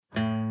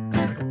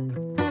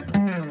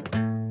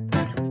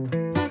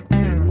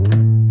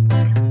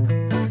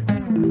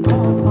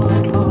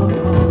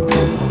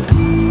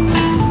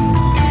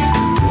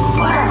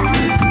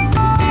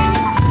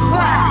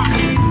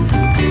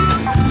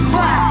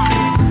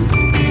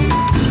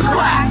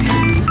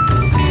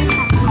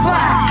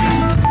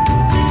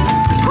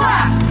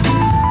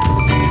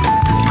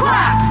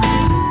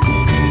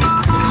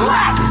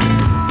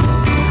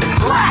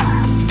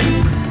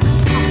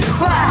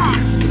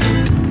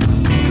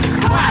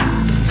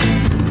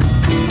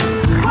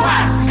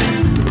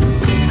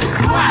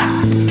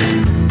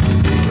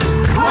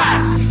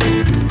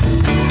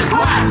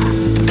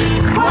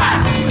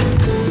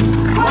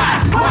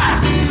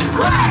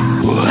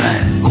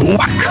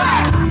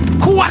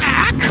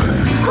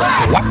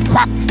Quack,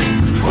 quack,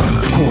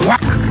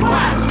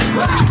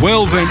 quack.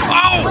 12 and 0.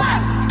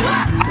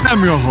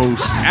 I'm your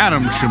host,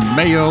 Adam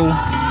Chimayo.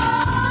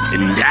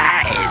 And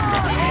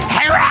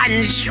I'm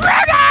Aaron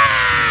Schroeder.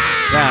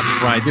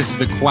 That's right. This is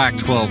the Quack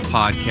 12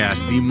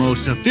 podcast, the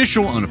most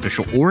official,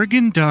 unofficial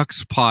Oregon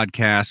Ducks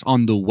podcast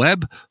on the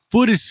web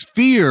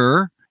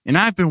footosphere. And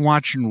I've been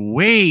watching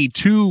way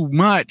too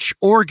much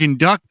Oregon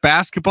Duck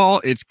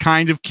basketball. It's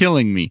kind of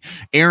killing me.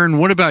 Aaron,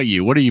 what about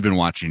you? What have you been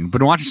watching?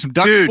 Been watching some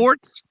Duck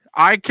sports?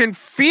 I can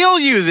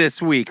feel you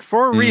this week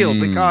for real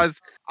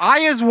because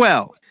I as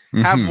well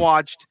have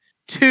watched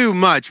too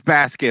much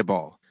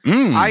basketball.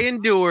 I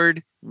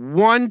endured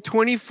one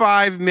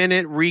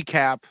 25-minute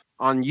recap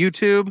on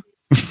YouTube,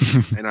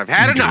 and I've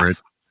had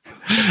enough.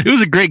 It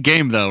was a great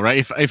game, though,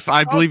 right? If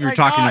I believe you're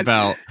talking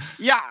about...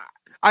 Yeah.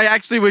 I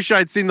actually wish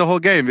I'd seen the whole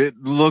game. It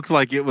looked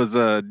like it was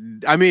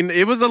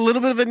it was a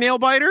little bit of a nail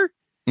biter.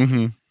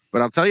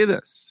 But I'll tell you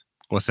this.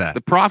 What's that?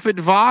 The Prophet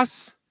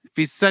Voss, if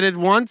he said it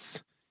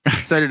once, he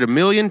said it a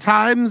million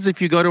times.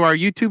 If you go to our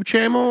YouTube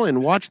channel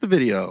and watch the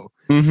video,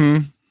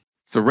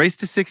 it's a race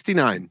to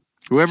 69.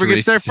 Whoever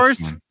gets there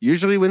first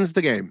usually wins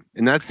the game.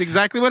 And that's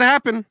exactly what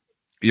happened.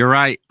 You're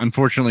right.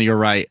 Unfortunately, you're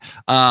right.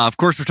 Of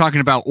course, we're talking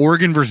about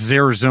Oregon versus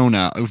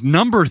Arizona. It was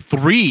number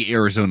 3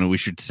 Arizona, we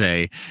should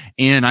say.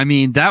 And I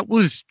mean, that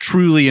was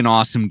truly an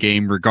awesome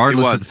game,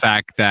 regardless of the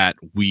fact that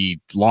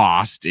we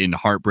lost in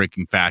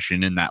heartbreaking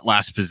fashion. And that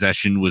last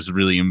possession was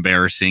really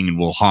embarrassing and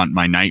will haunt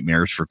my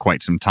nightmares for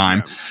quite some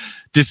time. Yeah.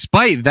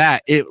 Despite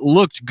that, it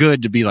looked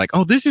good to be like,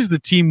 oh, this is the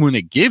team when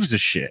it gives a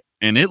shit.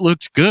 And it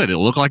looked good. It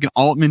looked like an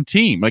Altman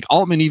team. Like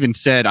Altman even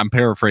said, I'm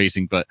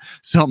paraphrasing, but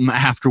something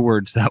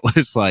afterwards that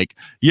was like,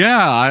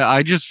 yeah,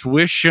 I just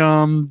wish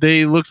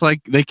they looked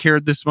like they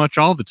cared this much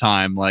all the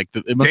time. Like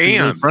it must be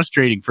really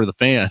frustrating for the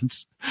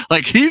fans.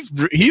 Like he's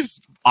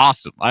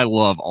awesome. I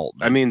love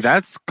Altman. I mean,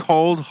 that's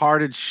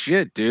cold-hearted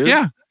shit, dude.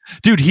 Yeah.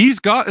 Dude, he's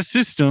got a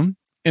system.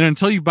 And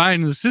until you buy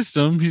into the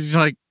system, he's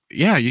like,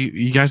 yeah,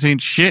 you guys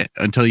ain't shit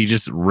until you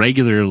just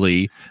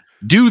regularly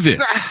do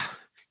this.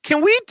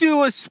 Can we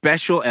do a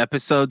special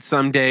episode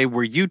someday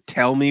where you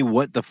tell me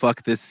what the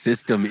fuck this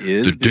system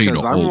is? The Dana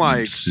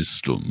Altman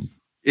system.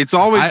 It's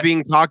always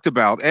being talked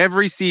about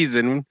every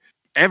season.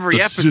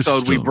 Every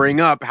episode we bring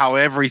up how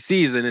every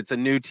season it's a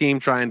new team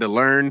trying to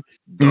learn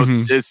the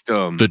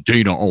system. The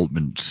Dana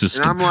Altman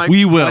system. And I'm like,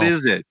 we will. What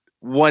is it?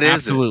 What is it?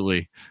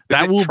 Absolutely.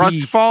 That will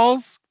Trust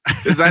Falls?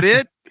 Is that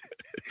it?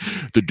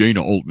 The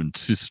Dana Altman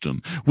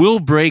system. We'll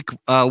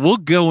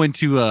go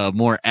into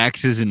more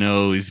X's and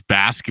O's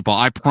basketball.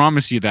 I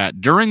promise you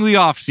that during the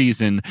off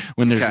season,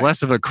 when there's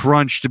less of a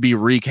crunch to be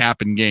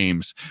recapping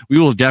games, we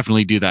will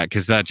definitely do that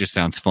because that just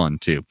sounds fun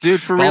too.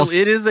 Dude, for real,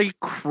 it is a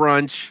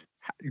crunch.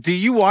 Do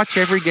you watch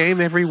every game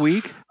every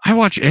week? I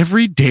watch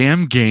every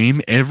damn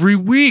game every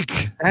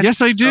week.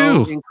 Yes, I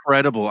do.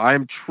 Incredible. I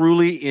am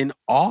truly in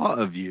awe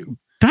of you.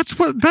 That's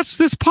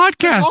this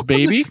podcast, also,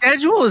 baby. The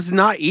schedule is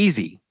not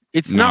easy.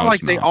 It's not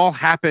like they all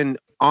happen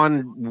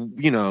on,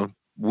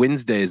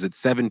 Wednesdays at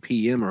 7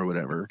 p.m. or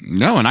whatever.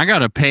 No, and I got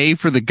to pay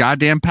for the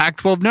goddamn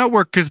Pac-12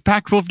 network because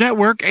Pac-12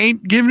 network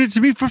ain't giving it to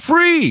me for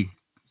free.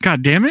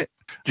 God damn it.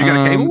 You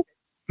got a cable?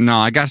 No,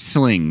 I got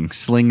Sling.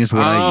 Sling is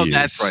what I use.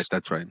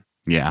 That's right.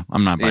 Yeah,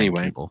 I'm not buying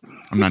cable.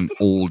 I'm not an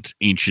old,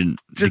 ancient,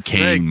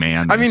 decaying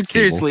man. I mean,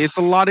 seriously, it's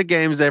a lot of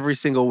games every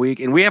single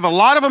week, and we have a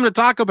lot of them to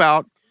talk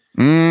about.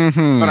 But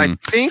I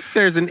think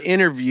there's an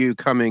interview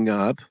coming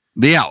up.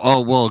 Yeah.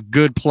 Oh, well,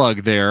 good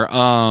plug there.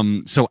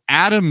 So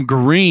Adam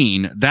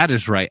Green, that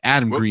is right.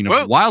 Adam Green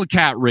of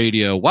Wildcat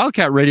Radio.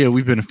 Wildcat Radio,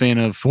 we've been a fan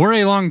of for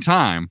a long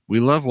time. We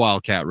love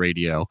Wildcat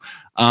Radio.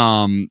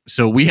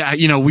 So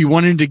we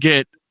wanted to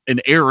get an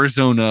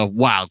Arizona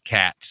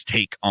Wildcats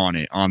take on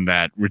it, on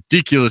that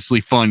ridiculously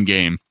fun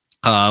game.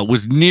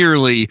 Was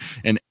nearly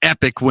an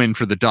epic win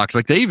for the Ducks.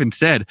 Like they even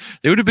said,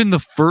 it would have been the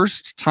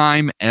first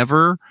time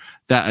ever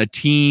that a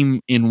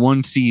team in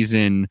one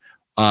season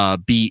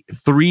beat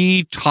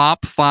 3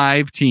 top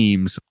 5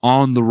 teams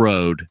on the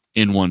road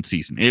in one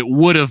season. It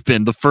would have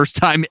been the first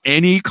time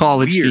any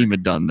college team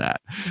had done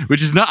that,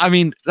 which is not, I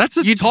mean, that's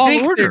a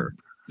tall order.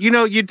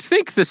 You'd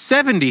think the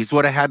 70s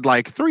would have had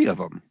like 3 of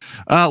them.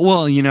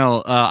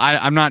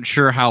 I'm not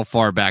sure how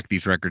far back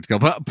these records go,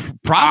 but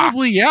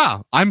probably, yeah.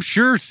 I'm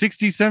sure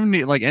 60,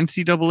 70, like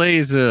NCAA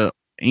is a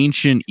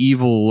ancient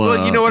evil.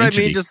 Well, you know what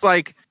entity. I mean? Just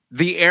like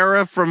the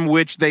era from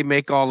which they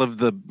make all of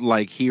the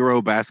like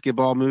hero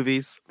basketball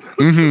movies.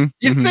 You think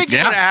it would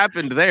have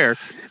happened there.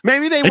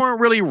 Maybe they weren't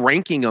really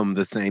ranking them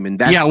the same. And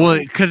that's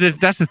because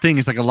that's the thing.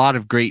 Is like a lot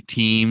of great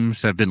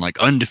teams have been like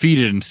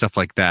undefeated and stuff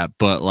like that.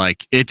 But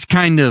like it's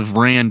kind of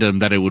random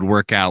that it would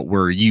work out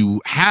where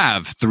you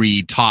have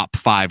 3 top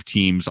 5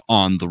 teams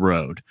on the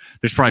road.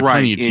 There's probably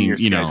plenty of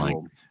teams,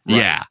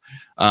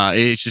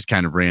 it's just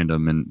kind of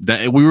random, and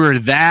that we were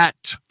that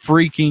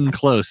freaking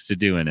close to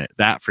doing it.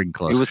 That freaking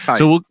close. It was tight.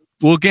 So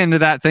we'll get into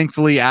that.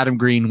 Thankfully, Adam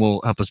Green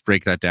will help us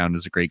break that down. It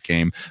was a great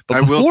game. But I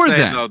before will say,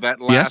 then, though, that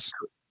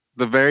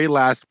the very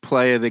last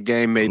play of the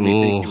game made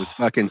me think it was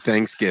fucking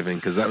Thanksgiving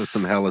because that was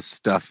some hella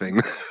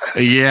stuffing.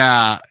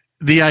 Yeah,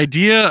 the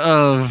idea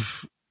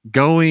of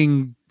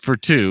going for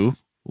 2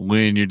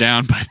 when you're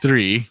down by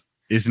 3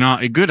 is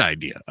not a good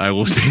idea. I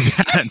will say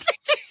that.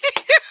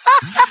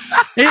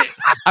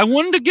 I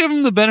wanted to give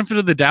him the benefit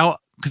of the doubt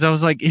because I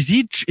was like, is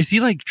he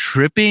like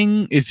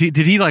tripping? Did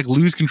he like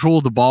lose control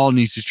of the ball and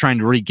he's just trying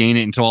to regain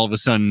it until all of a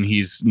sudden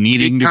he's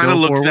needing to go forward? It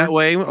kind of looked that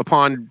way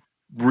upon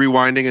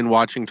rewinding and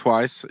watching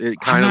twice. It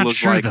kind of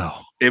looked like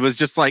it was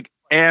just like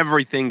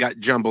everything got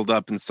jumbled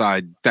up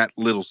inside that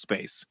little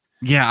space.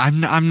 Yeah,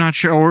 I'm not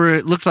sure. Or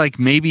it looked like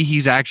maybe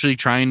he's actually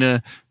trying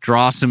to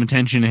draw some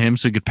attention to him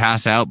so he could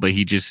pass out, but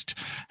he just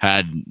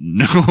had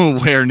no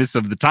awareness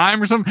of the time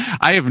or something.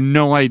 I have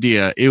no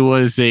idea. It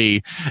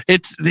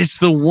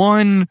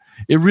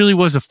really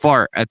was a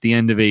fart at the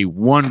end of a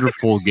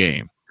wonderful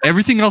game.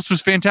 Everything else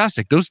was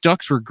fantastic. Those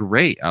Ducks were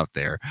great out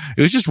there.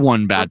 It was just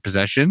one bad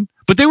possession,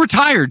 but they were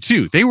tired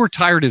too. They were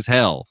tired as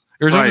hell.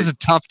 Arizona's a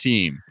tough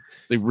team.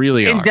 They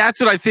really are. And that's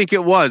what I think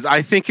it was.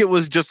 I think it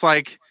was just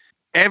like,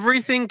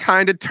 everything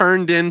kind of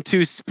turned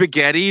into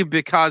spaghetti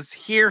because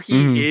here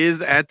he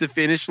is at the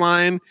finish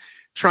line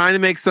trying to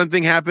make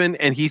something happen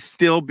and he's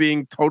still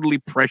being totally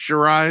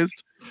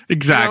pressurized.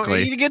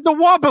 Exactly. You get the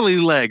wobbly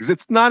legs.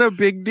 It's not a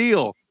big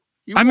deal.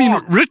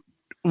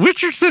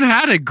 Richardson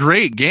had a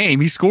great game.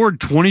 He scored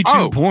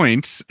 22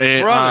 points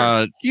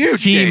at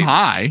team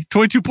high.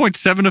 22 points,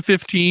 7 of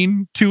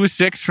 15, 2 of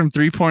 6 from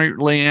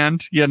 3-point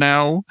land,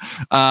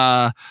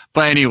 But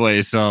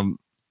anyways,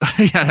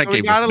 yeah, that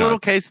game got a little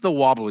case of the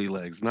wobbly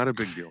legs. Not a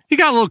big deal. He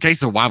got a little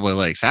case of wobbly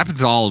legs.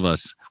 Happens to all of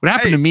us. What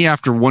happened to me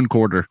after one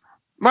quarter?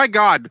 My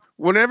God,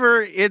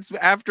 whenever it's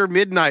after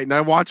midnight and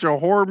I watch a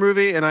horror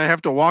movie and I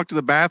have to walk to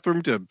the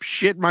bathroom to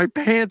shit my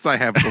pants, I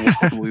have the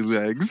wobbly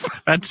legs.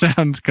 That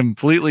sounds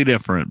completely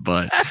different,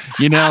 but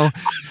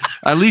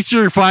at least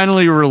you're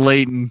finally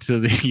relating to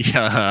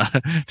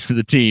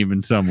the team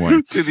in some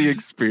way. To the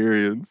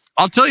experience.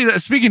 I'll tell you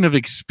that, speaking of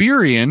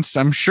experience,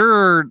 I'm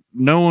sure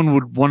no one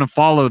would want to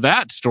follow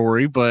that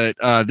story, but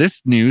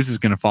this news is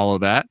going to follow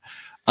that.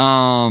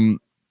 My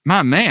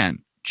man,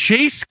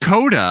 Chase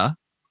Cota,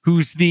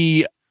 who's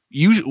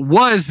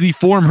was the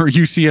former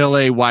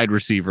UCLA wide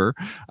receiver,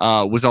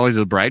 was always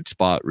a bright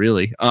spot,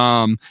 really,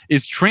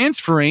 is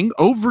transferring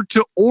over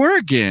to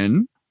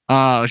Oregon.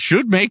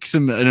 Should make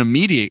an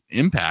immediate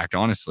impact,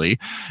 honestly.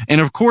 And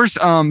of course,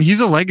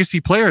 he's a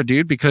legacy player,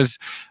 dude, because,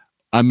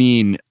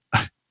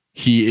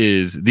 he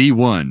is the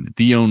one,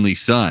 the only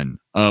son.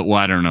 Well,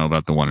 I don't know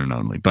about the one and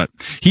only, but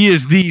he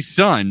is the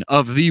son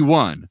of the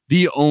one,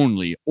 the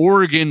only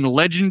Oregon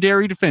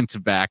legendary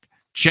defensive back,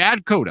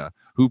 Chad Cota,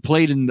 who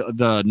played in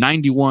the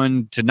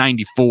 91 to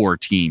 94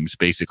 teams,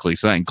 basically.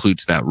 So that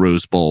includes that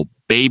Rose Bowl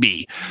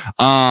baby.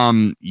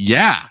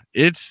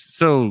 It's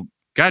so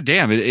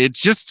goddamn.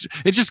 It's just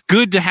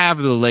good to have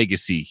the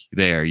legacy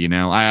there.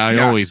 I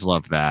always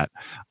love that.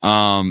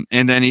 And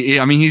then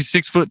he's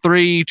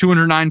 6'3",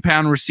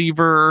 209-pound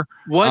receiver.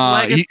 What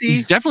legacy?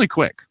 He's definitely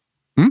quick.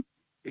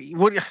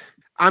 What?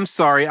 I'm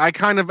sorry. I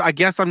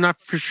guess I'm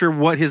not for sure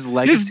what his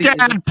legacy. His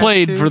dad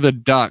played for the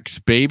Ducks,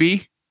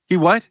 baby. He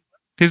what?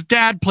 His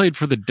dad played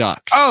for the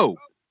Ducks. Oh,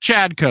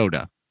 Chad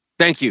Cota.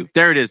 Thank you.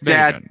 There it is.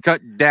 Dad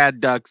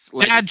Ducks.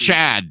 Legacy. Dad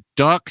Chad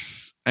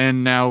Ducks,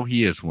 and now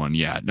he is one.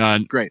 Yeah,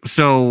 great.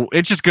 So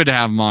it's just good to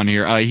have him on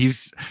here.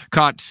 He's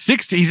caught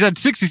 60. He's had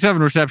 67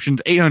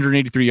 receptions,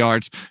 883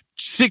 yards,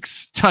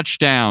 6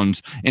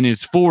 touchdowns in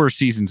his 4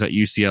 seasons at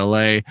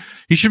UCLA.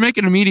 He should make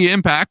an immediate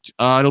impact.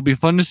 It'll be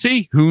fun to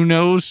see. Who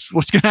knows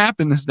what's going to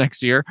happen this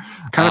next year?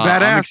 Kind of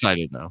badass. I'm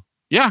excited though.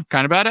 Yeah,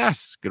 kind of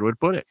badass. Good way to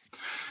put it.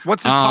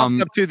 What's his pops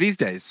up to these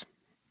days?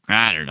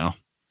 I don't know.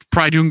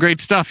 Probably doing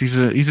great stuff. He's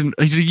a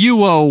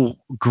UO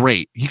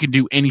great. He can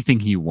do anything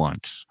he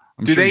wants.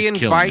 Do they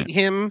invite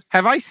him?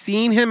 Have I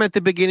seen him at the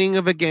beginning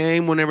of a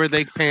game whenever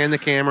they pan the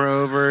camera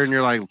over and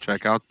you're like,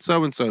 check out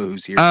so and so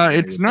who's here?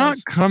 It's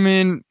not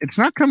coming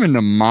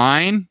to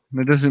mind.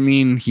 That doesn't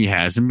mean he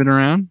hasn't been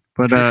around,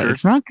 but sure.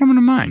 It's not coming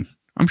to mind.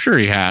 I'm sure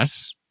he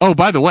has. Oh,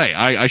 by the way,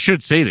 I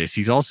should say this.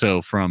 He's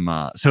also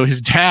from so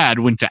his dad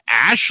went to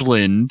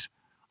Ashland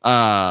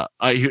High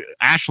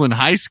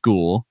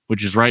School,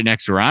 which is right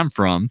next to where I'm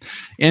from,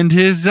 and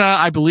his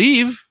I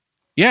believe,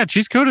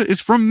 Chase Cota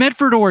is from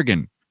Medford,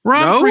 Oregon, where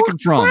I'm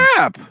freaking from.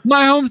 Crap.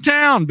 My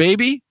hometown,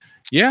 baby.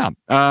 Yeah.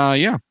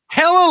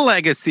 Hella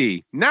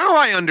legacy. Now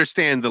I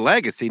understand the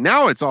legacy.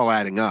 Now it's all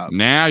adding up.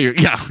 Now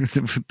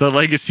the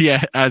legacy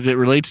as it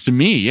relates to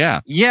me.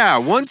 Yeah.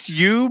 Once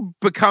you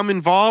become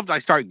involved, I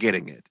start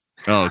getting it.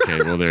 Oh,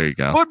 okay. Well, there you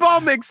go.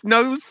 Football makes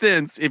no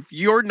sense if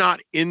you're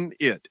not in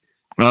it.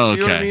 Oh, okay.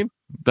 You know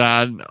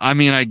what I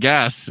mean? I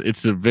guess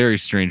it's a very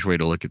strange way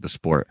to look at the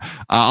sport.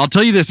 I'll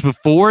tell you this: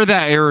 before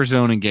that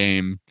Arizona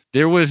game,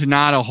 there was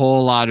not a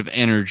whole lot of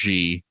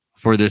energy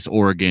for this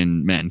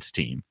Oregon men's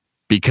team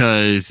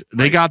because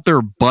they got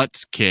their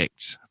butts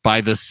kicked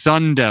by the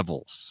Sun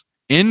Devils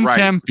in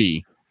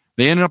Tempe.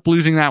 They ended up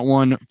losing that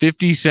one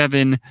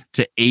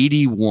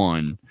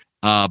 57-81.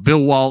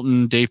 Bill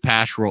Walton, Dave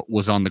Pasch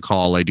was on the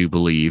call, I do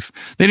believe.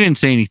 They didn't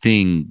say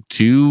anything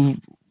too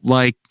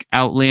like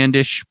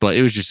outlandish, but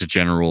it was just a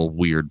general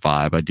weird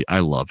vibe. I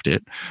loved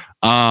it.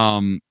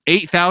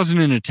 8,000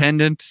 in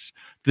attendance.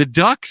 The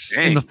Ducks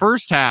in the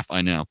first half,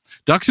 I know.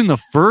 Ducks in the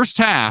first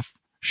half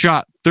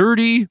shot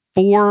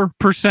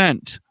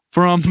 34%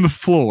 from the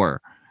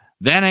floor.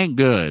 That ain't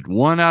good.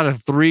 1 out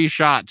of 3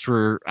 shots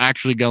were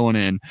actually going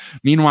in.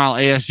 Meanwhile,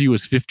 ASU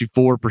was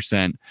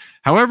 54%.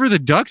 However, the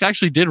Ducks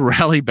actually did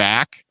rally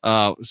back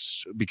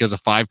because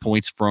of 5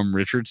 points from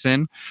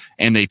Richardson,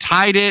 and they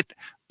tied it.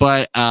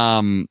 But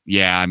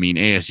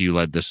ASU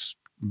led this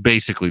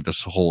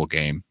whole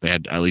game. They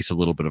had at least a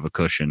little bit of a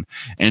cushion.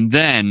 And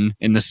then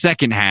in the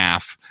second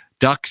half,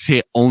 Ducks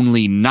hit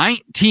only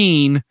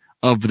 19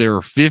 of their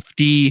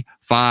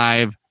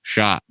 55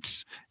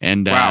 shots.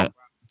 And that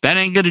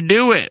ain't going to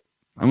do it.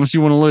 Unless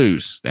you want to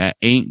lose. That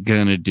ain't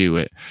going to do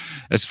it.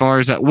 As far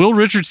as that, Will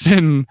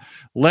Richardson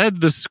led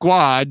the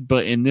squad,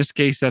 but in this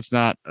case, that's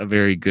not a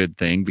very good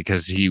thing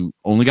because he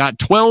only got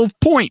 12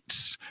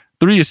 points,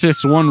 3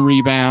 assists, 1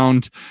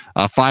 rebound,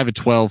 5 of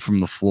 12 from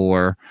the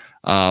floor.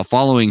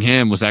 Following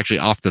him was actually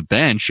off the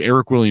bench,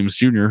 Eric Williams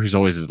Jr., who's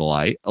always a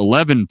delight,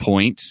 11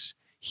 points.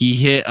 He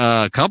hit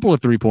a couple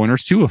of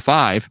 3-pointers, 2 of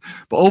 5.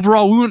 But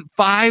overall, we went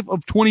 5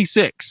 of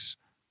 26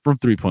 from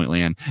 3-point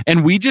land.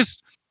 And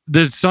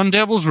the Sun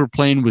Devils were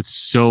playing with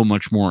so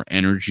much more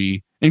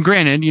energy. And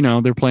granted,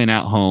 they're playing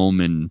at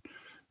home,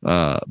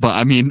 but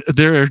I mean,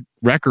 their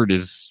record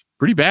is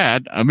pretty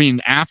bad. I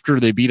mean, after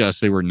they beat us,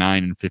 they were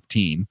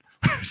 9-15.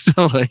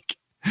 So I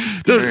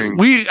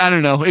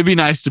don't know. It'd be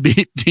nice to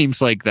beat teams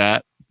like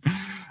that.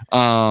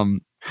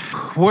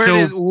 What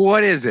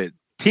is it?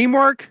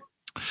 Teamwork?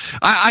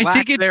 I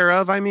think it's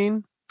thereof. I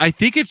mean, I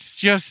think it's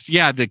just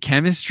the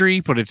chemistry,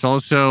 but it's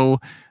also.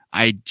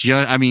 Take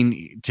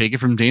it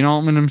from Dana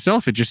Altman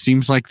himself. It just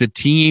seems like the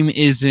team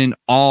isn't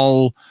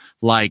all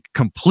like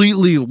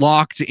completely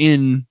locked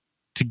in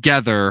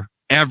together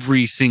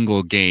every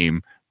single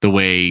game the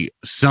way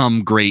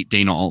some great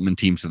Dana Altman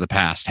teams of the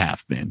past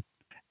have been.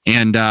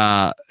 And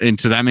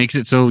so that makes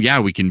it so,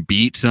 we can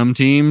beat some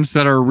teams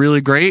that are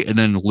really great and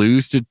then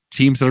lose to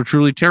teams that are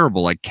truly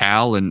terrible, like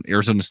Cal and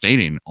Arizona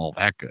State ain't all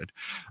that good.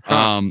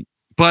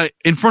 But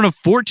in front of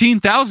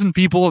 14,000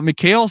 people at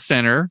McHale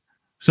Center,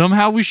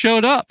 somehow we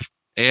showed up,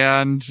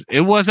 and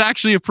it was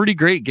actually a pretty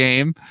great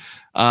game.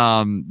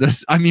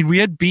 We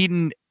had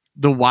beaten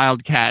the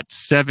Wildcats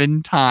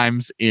 7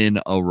 times in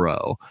a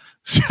row.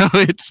 So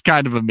it's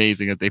kind of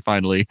amazing that they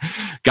finally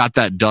got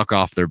that duck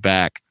off their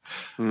back.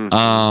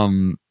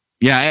 Mm-hmm.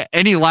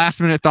 Any last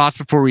minute thoughts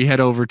before we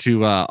head over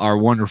to our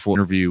wonderful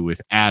interview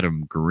with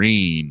Adam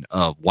Green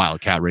of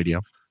Wildcat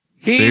Radio?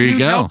 There you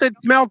go.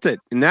 Smelt it.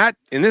 And that,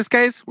 in this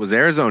case, was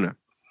Arizona.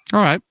 All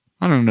right.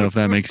 I don't know if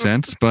that makes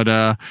sense, but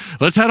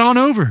let's head on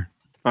over.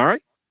 All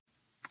right.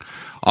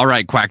 All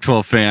right, Quack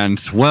 12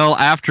 fans. Well,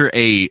 after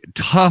a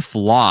tough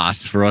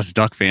loss for us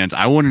Duck fans,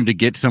 I wanted to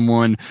get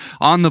someone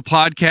on the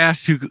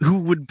podcast who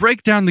would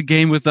break down the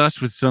game with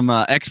us with some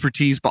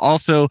expertise, but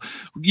also,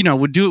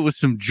 would do it with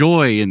some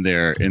joy in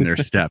their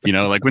step.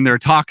 Like when they're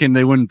talking,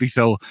 they wouldn't be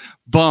so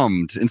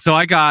bummed. And so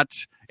I got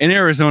an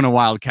Arizona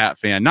Wildcat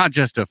fan, not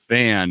just a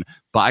fan,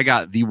 but I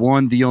got the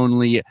one, the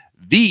only,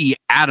 the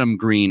Adam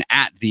Green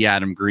at the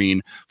Adam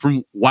Green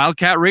from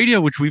Wildcat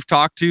Radio, which we've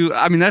talked to.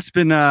 I mean, that's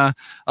been a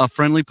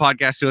friendly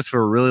podcast to us for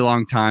a really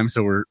long time.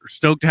 So we're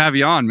stoked to have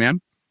you on,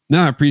 man.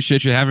 No, I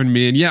appreciate you having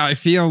me. And I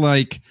feel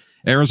like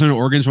Arizona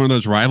Oregon is one of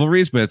those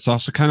rivalries, but it's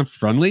also kind of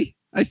friendly,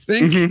 I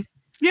think. Mm-hmm.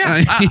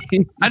 Yeah,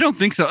 I don't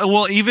think so.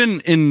 Well,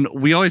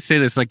 we always say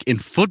this, like in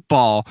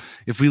football,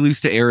 if we lose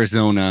to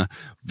Arizona,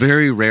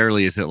 very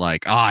rarely is it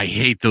like, I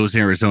hate those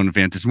Arizona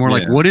fans. It's more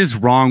like, what is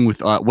wrong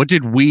with what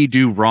did we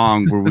do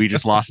wrong where we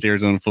just lost to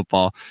Arizona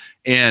football?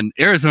 And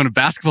Arizona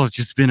basketball has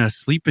just been a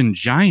sleeping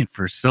giant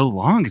for so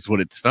long is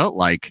what it's felt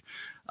like.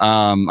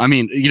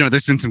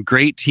 There's been some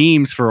great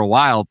teams for a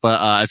while,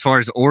 but as far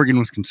as Oregon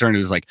was concerned, it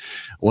was like,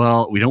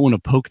 well, we don't want to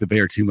poke the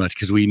bear too much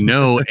because we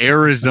know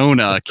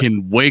Arizona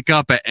can wake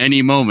up at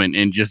any moment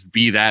and just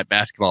be that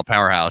basketball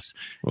powerhouse.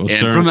 Well,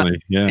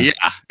 and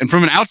and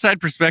from an outside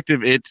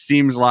perspective, it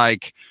seems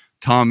like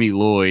Tommy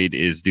Lloyd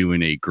is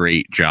doing a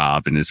great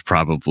job and is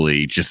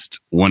probably just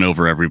won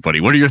over everybody.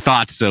 What are your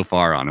thoughts so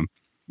far on him?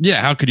 Yeah,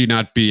 how could you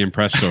not be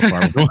impressed so far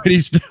with what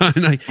he's done?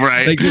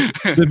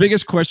 The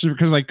biggest question,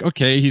 because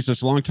he's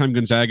this longtime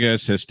Gonzaga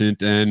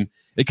assistant, and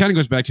it kind of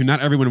goes back to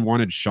not everyone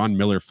wanted Sean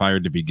Miller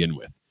fired to begin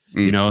with.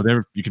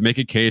 Mm. You can make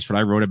a case, but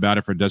I wrote about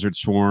it for Desert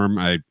Swarm.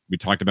 We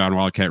talked about it on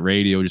Wildcat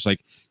Radio, just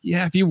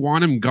if you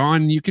want him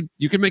gone, you could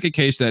make a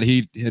case that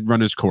he had run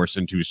his course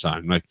in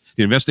Tucson. Like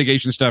the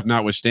investigation stuff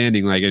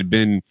notwithstanding, it had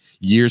been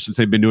years since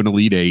they've been doing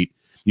Elite Eight.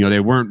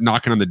 They weren't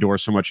knocking on the door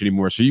so much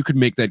anymore. So you could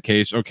make that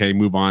case,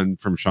 move on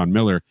from Sean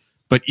Miller.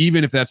 But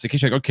even if that's the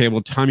case,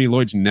 Tommy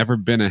Lloyd's never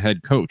been a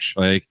head coach.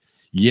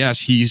 Yes,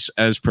 he's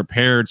as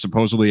prepared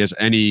supposedly as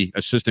any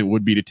assistant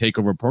would be to take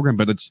over a program,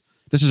 but this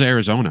is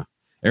Arizona.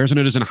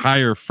 Arizona doesn't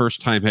hire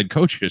first-time head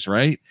coaches,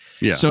 right?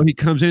 Yeah. So he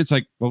comes in, it's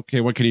like,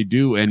 okay, what can he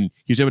do? And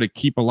he's able to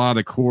keep a lot of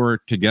the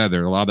core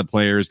together, a lot of the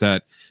players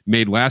that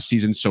made last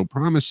season so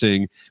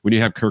promising when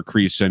you have Kirk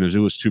Creason,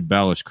 Azuolas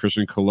Tubelis,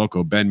 Christian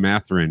Coloco, Ben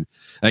Mathurin.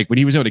 Like when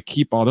he was able to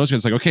keep all those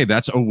guys, like, okay,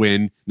 that's a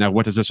win. Now,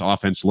 what does this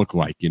offense look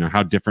like?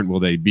 How different will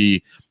they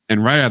be?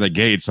 And right out of the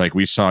gates, like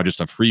we saw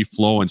just a free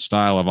flow and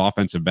style of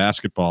offensive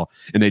basketball.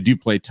 And they do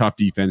play tough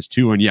defense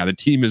too. And yeah, the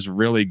team is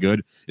really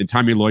good. And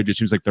Tommy Lloyd just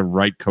seems like the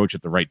right coach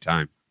at the right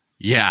time.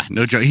 Yeah,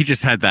 no joke. He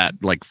just had that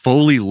like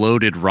fully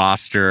loaded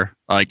roster,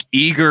 like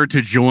eager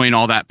to join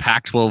all that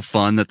Pac-12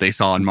 fun that they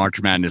saw in March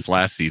Madness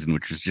last season,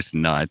 which was just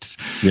nuts.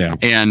 Yeah.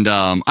 And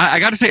I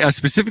got to say,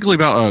 specifically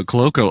about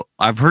Coloco,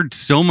 I've heard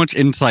so much,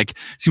 and it's like,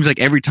 seems like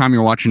every time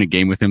you're watching a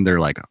game with him, they're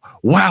like,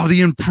 wow,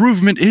 the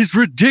improvement is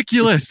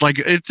ridiculous. Like,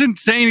 it's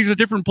insane. He's a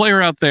different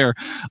player out there.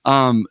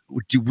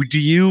 Do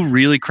you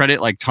really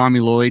credit like Tommy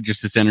Lloyd,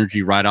 just his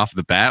energy right off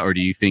the bat, or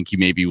do you think he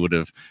maybe would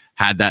have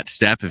had that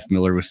step if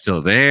Miller was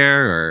still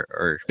there,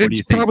 or what do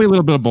you think? Probably a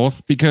little bit of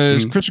both,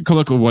 because Christian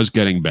Coloco was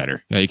getting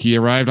better. Like he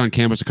arrived on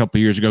campus a couple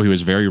of years ago. He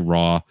was very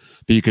raw,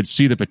 but you could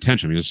see the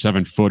potential. He's a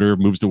 7-footer,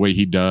 moves the way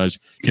he does,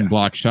 can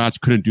block shots,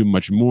 couldn't do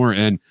much more.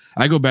 And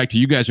I go back to,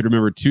 you guys would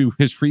remember too,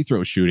 his free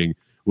throw shooting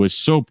was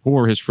so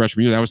poor his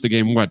freshman year. That was the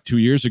game, 2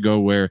 years ago,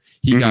 where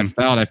he got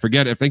fouled. I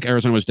think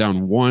Arizona was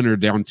down 1 or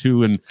down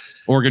 2, and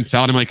Oregon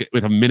fouled him like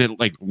with a minute,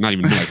 like not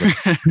even a minute,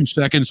 like 2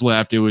 seconds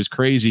left. It was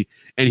crazy.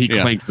 And he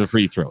clanked the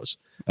free throws.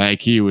 Like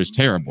he was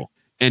terrible.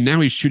 And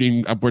now he's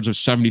shooting upwards of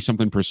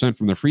 70-something%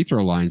 from the free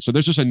throw line. So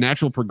there's just a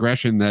natural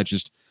progression that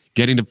just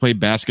getting to play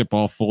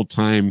basketball full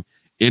time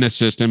in a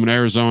system. And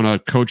Arizona,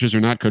 coaches or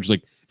not coaches,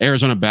 like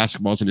Arizona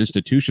basketball is an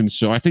institution.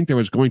 So I think there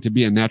was going to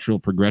be a natural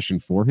progression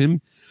for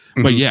him.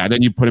 But yeah,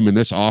 then you put him in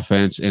this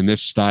offense and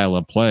this style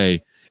of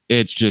play,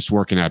 it's just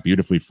working out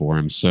beautifully for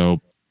him.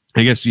 So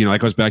I guess, that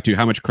goes back to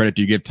how much credit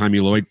do you give Tommy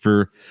Lloyd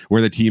for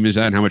where the team is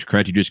at, and how much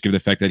credit do you just give the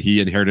fact that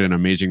he inherited an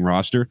amazing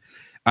roster.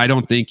 I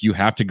don't think you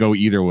have to go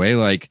either way.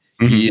 Like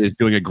he is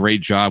doing a great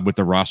job with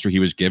the roster he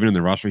was given, and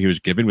the roster he was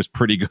given was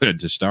pretty good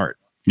to start.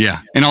 Yeah.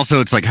 And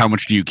also it's like, how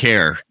much do you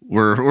care?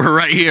 We're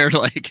right here.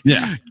 Like,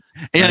 yeah.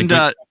 And,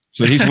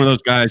 so he's one of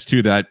those guys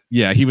too that,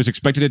 he was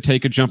expected to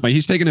take a jump.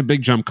 He's taking a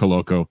big jump,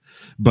 Coloco.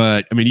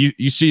 But I mean,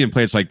 you see him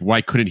play. It's like,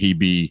 why couldn't he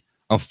be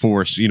a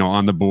force,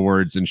 on the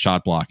boards and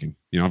shot blocking?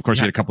 Of course,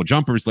 he had a couple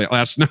jumpers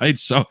last night.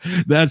 So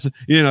that's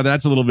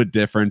a little bit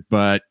different.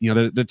 But,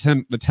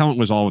 the talent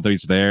was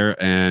always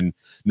there. And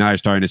now you're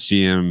starting to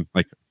see him,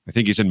 like, I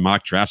think he's in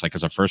mock drafts, like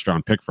as a first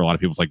round pick for a lot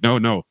of people. It's like, no,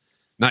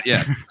 not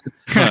yet.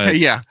 But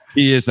yeah.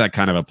 He is that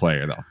kind of a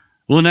player, though.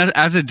 Well, and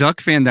as a Duck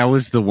fan, that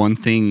was the one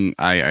thing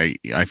I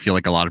feel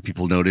like a lot of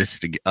people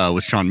noticed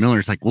with Sean Miller.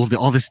 It's like, well,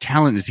 all this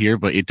talent is here,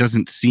 but it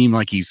doesn't seem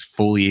like he's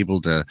fully able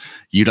to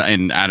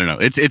and I don't know.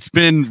 It's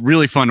been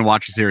really fun to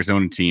watch this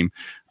Arizona team.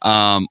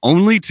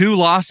 Only 2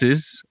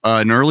 losses,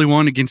 an early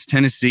one against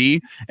Tennessee,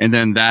 and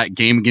then that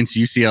game against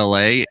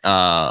UCLA.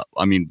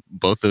 I mean,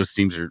 both those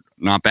teams are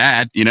not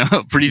bad,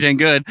 pretty dang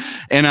good.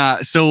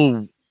 And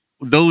so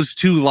those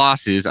 2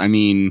 losses, I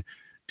mean,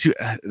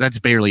 that's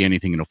barely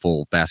anything in a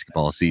full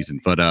basketball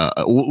season. But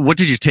what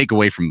did you take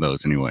away from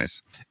those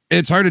anyways?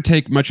 It's hard to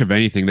take much of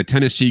anything. The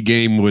Tennessee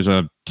game was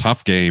a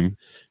tough game,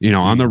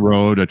 on the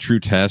road, a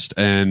true test,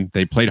 and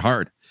they played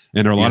hard.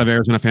 And there are a lot of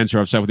Arizona fans who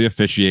are upset with the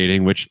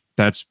officiating, which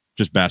that's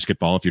just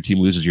basketball. If your team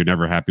loses, you're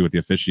never happy with the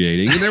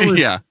officiating. And there was,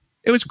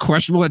 it was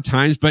questionable at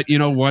times, but you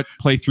know what?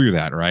 Play through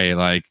that, right?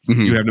 Like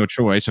you have no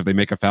choice. If they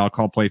make a foul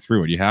call, play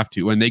through it. You have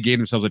to. And they gave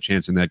themselves a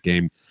chance in that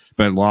game,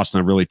 but lost in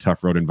a really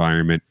tough road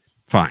environment.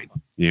 Fine.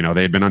 They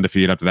had been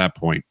undefeated up to that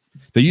point.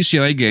 The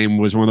UCLA game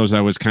was one of those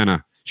that was kind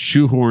of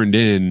shoehorned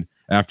in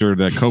after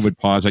the COVID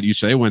pause that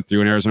UCLA went through,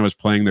 and Arizona was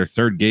playing their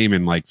 3rd game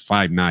in like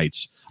 5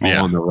 nights all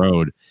on the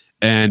road,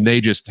 and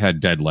they just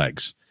had dead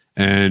legs.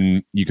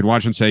 And you could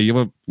watch and say,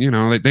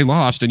 they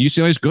lost, and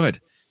UCLA is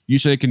good.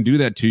 UCLA can do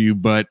that to you,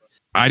 but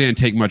I didn't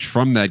take much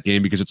from that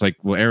game because it's like,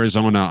 well,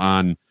 Arizona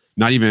on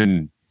not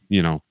even,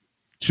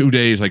 2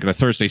 days, like the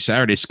Thursday,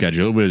 Saturday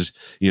schedule. It was,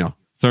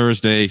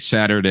 Thursday,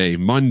 Saturday,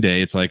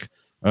 Monday. It's like,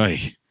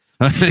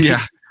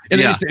 yeah. And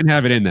they just didn't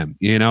have it in them.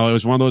 It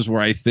was one of those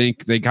where I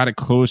think they got it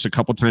close a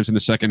couple times in the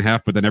second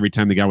half, but then every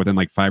time they got within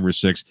like 5 or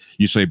 6,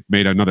 UCLA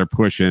made another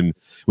push. And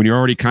when you're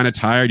already kind of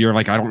tired, you're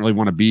like, I don't really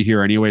want to be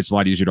here anyway. It's a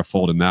lot easier to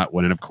fold in that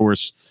one. And of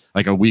course,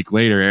 like a week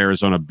later,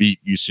 Arizona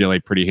beat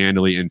UCLA pretty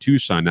handily in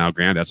Tucson. Now,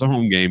 granted, that's a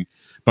home game,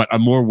 but a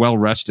more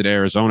well-rested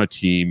Arizona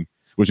team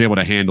was able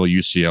to handle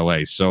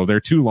UCLA. So their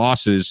 2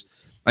 losses,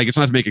 like, it's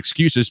not to make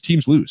excuses.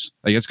 Teams lose.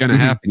 Like, it's going to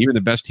happen. Even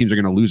the best teams are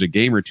going to lose a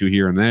game or 2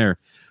 here and there.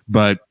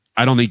 But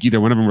I don't think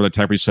either one of them were the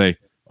type where you say,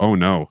 oh,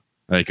 no,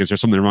 like, is there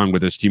something wrong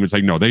with this team? It's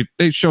like, no,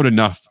 they showed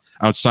enough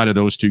outside of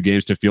those 2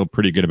 games to feel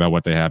pretty good about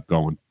what they have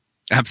going.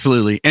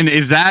 Absolutely. And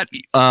is that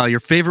your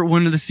favorite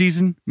one of the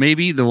season?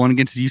 Maybe the one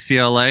against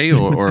UCLA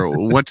or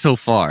what so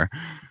far?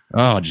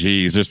 Oh,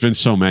 geez. There's been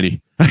so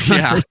many.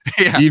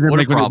 Even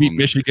like when they beat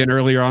Michigan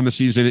earlier on the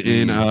season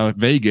in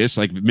Vegas,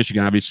 like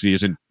Michigan obviously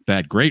isn't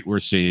that great, we're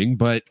seeing,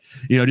 but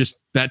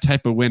just that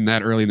type of win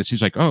that early in the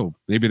season, like, oh,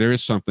 maybe there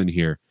is something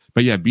here.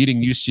 But yeah,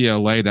 beating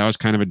UCLA, that was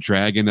kind of a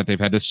dragon that they've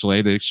had to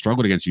slay. They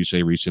struggled against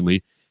UCLA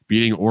recently.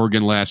 Beating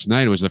Oregon last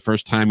night, it was the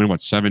first time in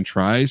 7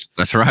 tries.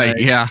 That's right.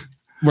 Yeah.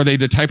 Were they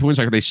the type of wins,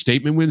 like, are they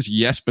statement wins?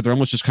 Yes, but they're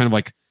almost just kind of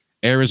like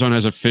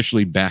Arizona's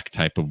officially back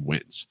type of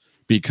wins.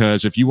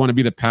 Because if you want to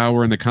be the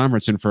power in the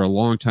conference, and for a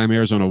long time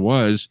Arizona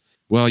was,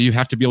 well, you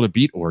have to be able to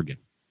beat Oregon.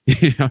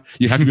 You have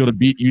to be able to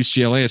beat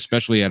UCLA,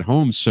 especially at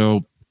home.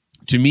 So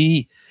to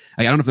me,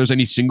 I don't know if there's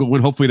any single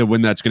win. Hopefully the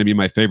win that's going to be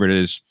my favorite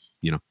is,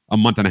 a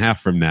month and a half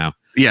from now.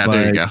 Yeah,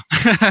 there you go.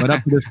 But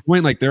up to this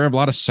point, like, there are a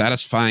lot of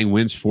satisfying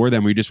wins for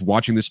them. We're just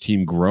watching this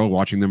team grow,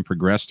 watching them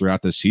progress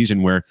throughout the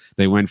season, where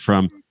they went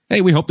from,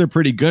 hey, we hope they're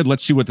pretty good,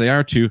 let's see what they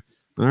are, to,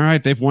 all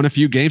right, they've won a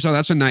few games. Oh,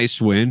 that's a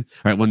nice win.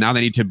 All right, well, now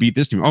they need to beat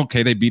this team.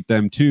 Okay, they beat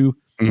them too.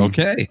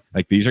 Okay.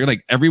 Like, these are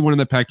like everyone in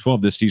the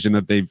Pac-12 this season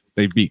that they've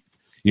beat.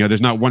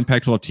 There's not one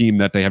Pac-12 team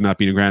that they have not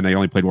beaten. Granted, they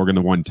only played Oregon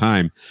the one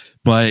time,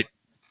 but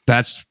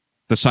that's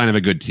the sign of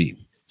a good team.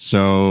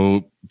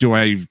 So do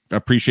I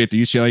appreciate the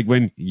UCLA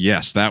win?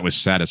 Yes, that was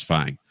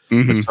satisfying.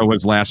 But so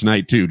was last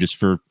night too, just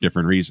for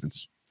different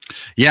reasons.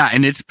 Yeah,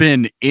 and it's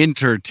been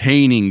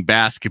entertaining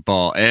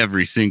basketball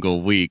every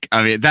single week.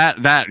 I mean,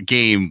 that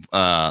game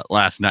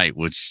last night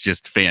was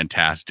just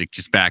fantastic,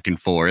 just back and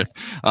forth.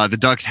 The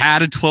Ducks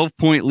had a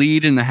 12-point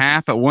lead in the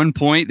half at one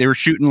point. They were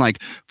shooting like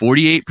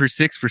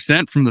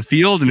 48% from the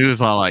field, and it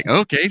was all like,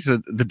 okay,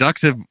 so the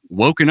Ducks have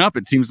woken up,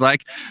 it seems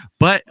like.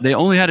 But they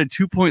only had a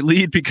 2-point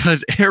lead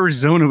because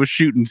Arizona was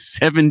shooting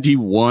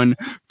 71%.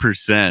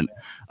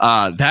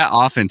 That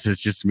offense has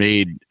just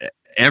made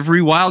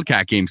every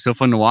Wildcat game so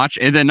fun to watch.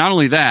 And then not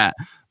only that,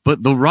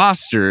 but the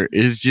roster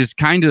is just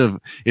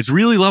it's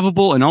really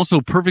lovable and also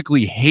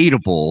perfectly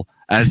hateable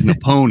as an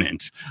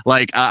opponent.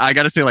 Like, I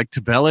gotta say, like,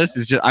 Tubelis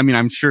is just, I mean,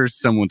 I'm sure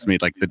someone's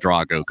made like the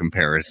Drago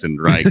comparison,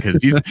 right?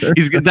 Because he's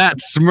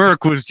that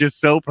smirk was just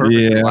so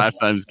perfect last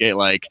time's game.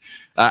 Like,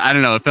 I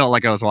don't know, it felt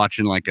like I was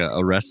watching like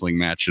a wrestling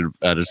match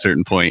at a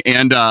certain point.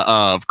 And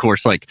of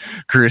course, like,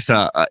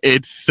 Carissa,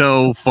 it's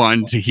so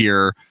fun to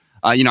hear.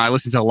 I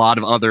listen to a lot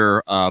of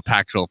other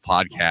Pac-12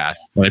 podcasts.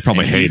 Well, they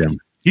probably hate him.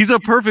 He's a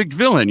perfect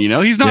villain,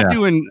 He's not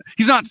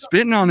he's not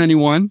spitting on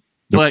anyone,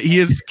 but he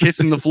is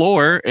kissing the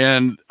floor,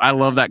 and I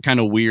love that kind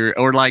of weird,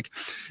 or like,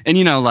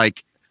 and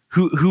like,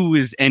 who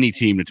is any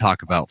team to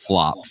talk about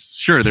flops?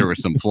 Sure, there were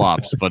some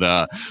flops, but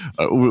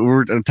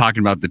we're talking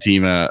about the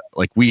team.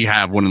 Like, we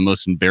have one of the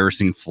most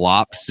embarrassing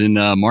flops in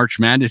March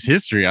Madness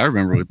history. I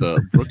remember with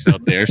the Brooks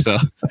out there. So,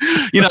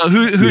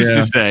 who's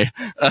to say?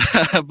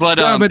 But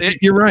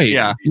you're right.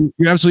 Yeah,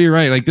 you're absolutely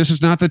right. Like, this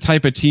is not the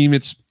type of team.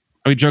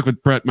 I joke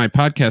with Brett, my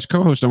podcast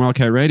co-host on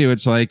Wildcat Radio.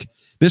 It's like,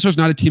 this was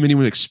not a team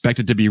anyone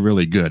expected to be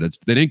really good.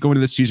 They didn't go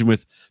into this season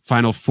with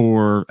Final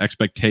Four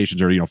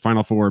expectations or,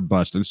 Final Four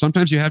bust. And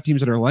sometimes you have teams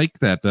that are like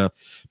that. The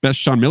best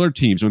Sean Miller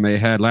teams, when they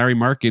had Larry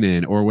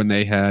Markkinen, or when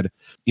they had,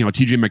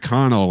 TJ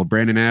McConnell,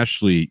 Brandon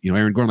Ashley,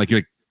 Aaron Gordon,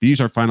 like, these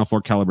are Final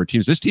Four caliber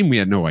teams. This team, we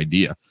had no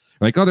idea.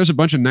 Like, oh, there's a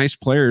bunch of nice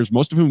players,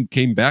 most of whom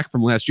came back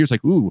from last year. It's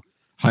like, ooh,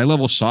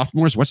 high-level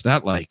sophomores, what's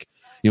that like?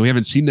 We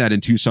haven't seen that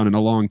in Tucson in a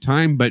long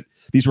time, but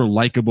these were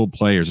likable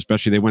players,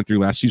 especially they went through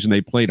last season.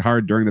 They played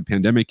hard during the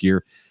pandemic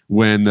year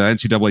when the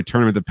NCAA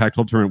tournament, the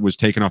Pac-12 tournament, was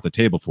taken off the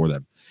table for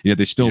them.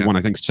 They still won,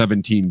 I think,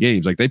 17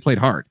 games. Like, they played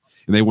hard,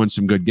 and they won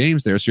some good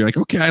games there. So you're like,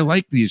 okay, I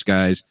like these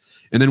guys.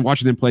 And then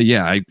watching them play,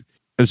 Azuolas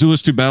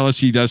Tubelis,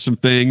 he does some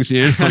things.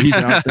 He's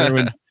out there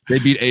when they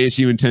beat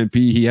ASU in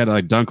Tempe. He had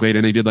a dunk late,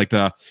 and they did like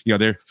the,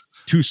 they're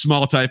too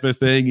small type of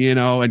thing,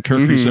 and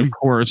Kirk Reese, of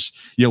course,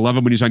 you love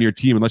him when he's on your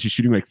team, unless he's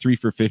shooting like 3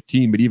 for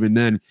 15. But even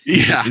then,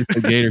 he's an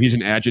instigator, he's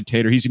an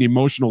agitator, he's an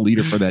emotional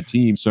leader for that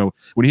team. So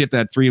when he hit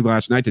that 3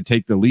 last night to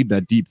take the lead,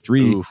 that deep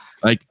 3,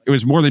 like, it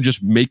was more than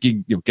just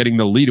making, getting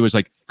the lead. It was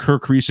like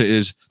Kirk Reese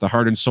is the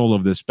heart and soul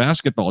of this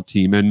basketball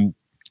team. And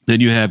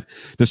then you have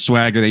the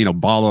swagger that,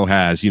 Ballo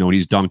has, when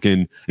he's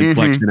dunking and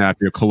flexing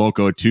after.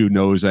 Koloko too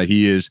knows that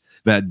he is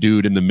that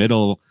dude in the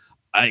middle.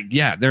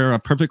 They're a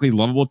perfectly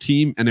lovable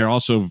team, and they're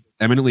also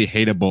eminently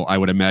hateable, I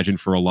would imagine,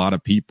 for a lot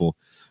of people.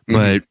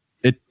 But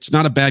it's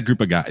not a bad group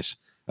of guys.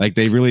 Like,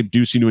 they really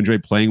do seem to enjoy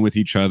playing with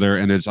each other,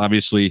 and it's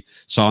obviously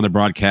saw on the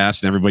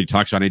broadcast, and everybody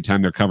talks about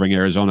anytime they're covering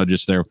Arizona,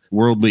 just their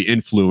worldly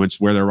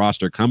influence, where their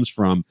roster comes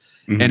from,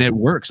 and it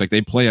works. Like,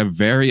 they play a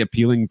very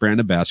appealing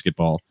brand of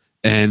basketball,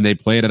 and they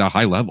play it at a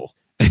high level.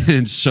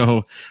 And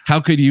so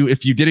how could you,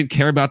 if you didn't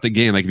care about the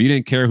game, like if you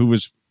didn't care who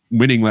was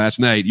winning last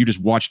night, you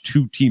just watched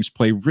two teams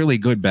play really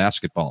good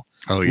basketball.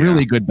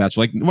 Really good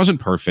basketball. Like, it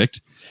wasn't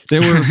perfect.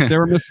 There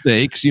were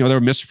mistakes, there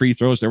were missed free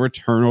throws, there were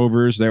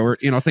turnovers, there were,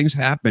 things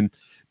happen,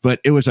 but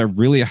it was a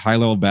really high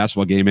level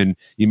basketball game. And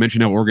you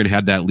mentioned how Oregon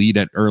had that lead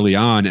at early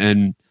on.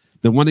 And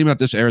the one thing about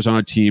this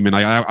Arizona team, and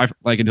I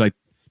like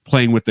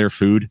playing with their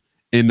food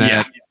in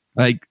that,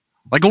 like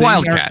a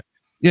Wildcat.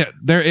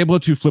 They're able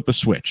to flip a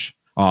switch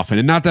often.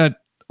 And not that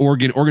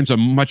Oregon's a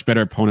much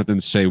better opponent than,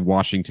 say,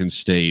 Washington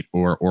State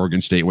or Oregon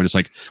State, when it's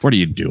like, what are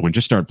you doing?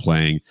 Just start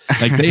playing.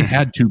 Like, they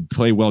had to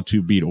play well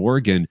to beat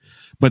Oregon,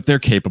 but they're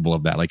capable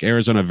of that. Like,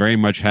 Arizona very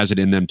much has it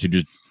in them to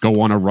just go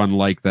on a run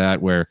like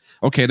that where,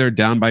 okay, they're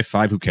down by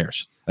 5, who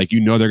cares? Like,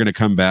 they're going to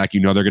come back.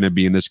 They're going to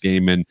be in this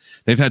game. And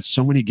they've had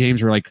so many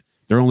games where, like,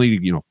 they're only,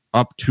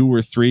 up 2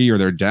 or 3, or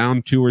they're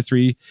down 2 or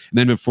 3. And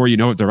then before you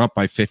know it, they're up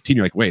by 15.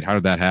 You're like, wait, how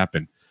did that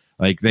happen?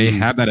 Like, they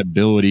have that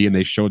ability, and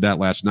they showed that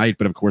last night.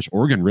 But, of course,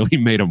 Oregon really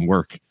made them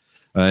work.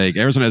 Like,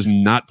 Arizona has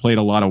not played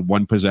a lot of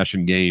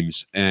one-possession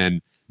games,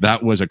 and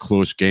that was a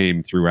close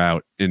game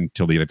throughout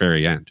until the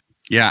very end.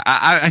 Yeah,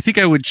 I think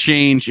I would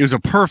change. It was a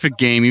perfect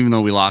game, even though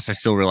we lost. I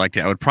still really liked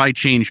it. I would probably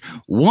change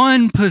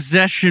one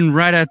possession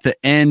right at the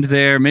end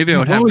there. Maybe I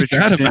would have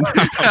Richardson.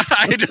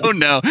 I don't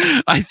know.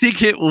 I think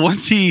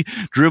once he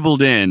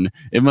dribbled in,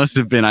 it must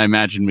have been, I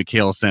imagine,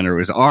 Mikhail Center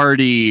was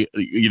already,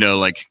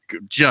 like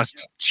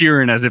just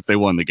cheering as if they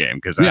won the game.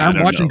 Because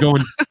I'm watching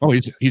going, oh,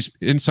 he's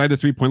inside the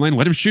 3-point line.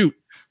 Let him shoot.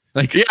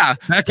 Like, yeah,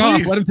 back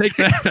off. Let him take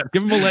that.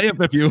 Give him a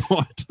layup if you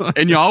want.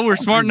 And y'all were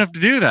smart enough to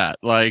do that.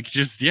 Like,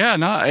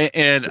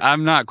 and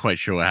I'm not quite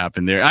sure what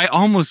happened there. I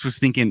almost was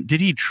thinking,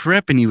 did he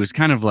trip and he was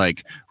kind of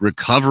like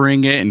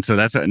recovering it? And so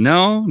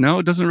no,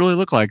 it doesn't really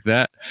look like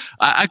that.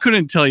 I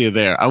couldn't tell you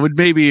there. I would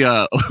maybe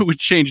would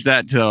change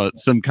that to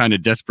some kind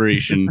of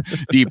desperation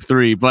deep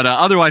three. But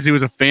otherwise, it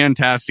was a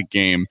fantastic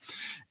game.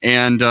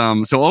 And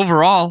so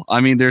overall,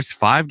 I mean, there's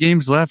 5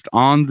 games left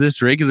on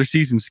this regular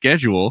season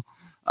schedule.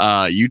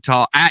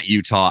 Utah,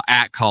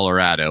 at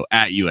Colorado,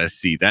 at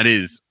USC. That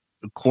is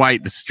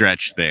quite the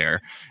stretch there.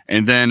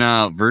 And then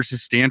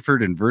versus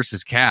Stanford and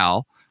versus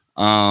Cal.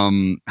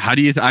 How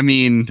do you? I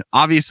mean,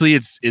 obviously,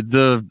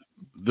 the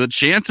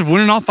chance of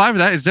winning all 5 of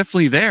that is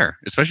definitely there,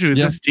 especially with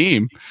this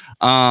team.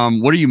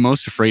 What are you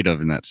most afraid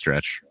of in that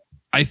stretch?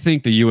 I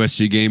think the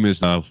USC game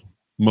is the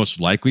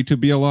most likely to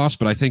be a loss,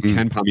 but I think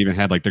KenPom even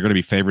had, like, they're going to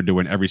be favored to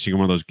win every single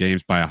one of those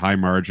games by a high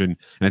margin. And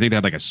I think they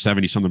had like a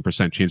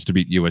 70-something% chance to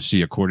beat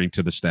USC according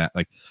to the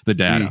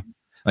data.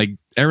 Like,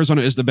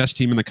 Arizona is the best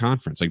team in the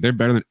conference. Like, they're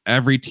better than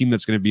every team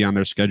that's going to be on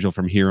their schedule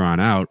from here on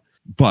out.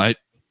 But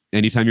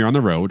anytime you're on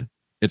the road,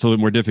 it's a little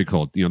more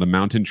difficult. The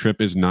mountain trip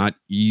is not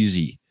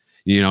easy,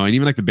 and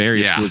even like the Bay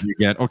Area schools you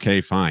get,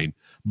 okay, fine.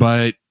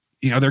 But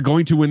they're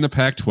going to win the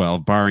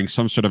Pac-12, barring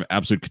some sort of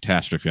absolute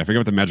catastrophe. I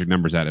forget what the magic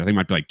number's at. I think it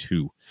might be like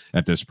 2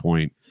 at this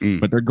point.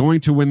 But they're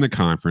going to win the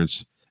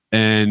conference,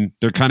 and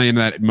they're kind of in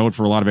that mode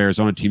for a lot of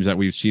Arizona teams that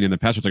we've seen in the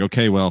past. It's like,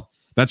 okay, well,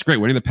 that's great.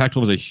 Winning the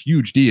Pac-12 is a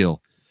huge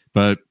deal,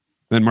 but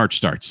then March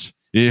starts.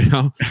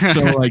 So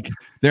like,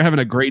 they're having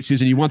a great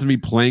season. You want them to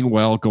be playing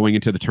well going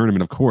into the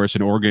tournament, of course.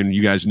 And Oregon,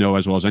 you guys know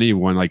as well as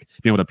anyone, like,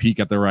 being able to peak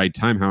at the right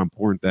time, how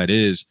important that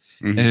is.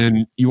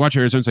 And you watch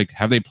Arizona, it's like,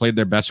 have they played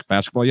their best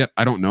basketball yet?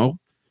 I don't know,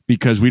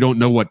 because we don't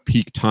know what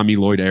peak Tommy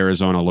Lloyd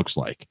Arizona looks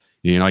like.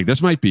 Like,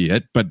 this might be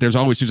it, but there's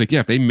always seems like,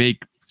 if they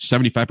make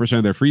 75%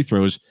 of their free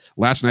throws,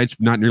 last night's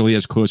not nearly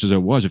as close as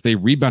it was. If they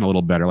rebound a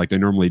little better like they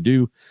normally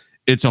do,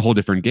 it's a whole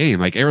different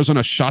game. Like,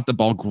 Arizona shot the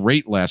ball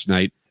great last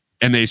night,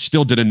 and they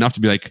still did enough to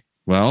be like,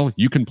 well,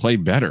 you can play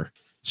better.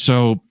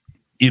 So,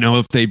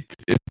 if they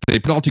put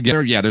it all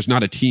together, there's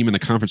not a team in the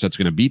conference that's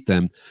going to beat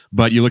them.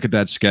 But you look at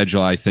that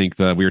schedule, I think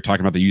we were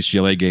talking about the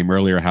UCLA game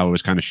earlier, how it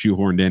was kind of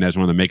shoehorned in as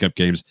one of the makeup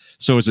games.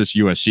 So is this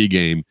USC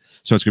game.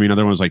 So it's going to be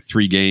another one, like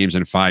 3 games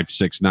and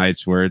 5-6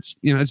 nights where it's,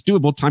 it's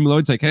doable. Tommy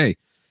Lloyd's like, hey, if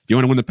you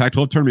want to win the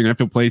Pac-12 tournament, you're going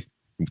to have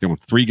to play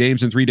 3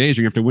 games in 3 days.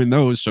 You're going to have to win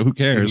those. So who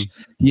cares?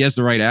 He has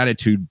the right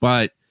attitude.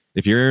 But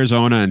if you're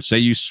Arizona and say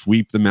you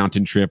sweep the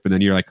mountain trip and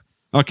then you're like,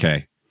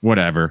 okay,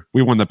 whatever,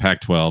 we won the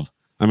Pac-12.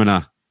 I'm going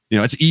to,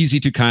 it's easy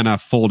to kind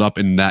of fold up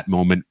in that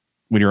moment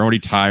when you're already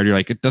tired. You're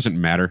like, it doesn't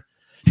matter.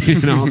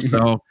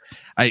 So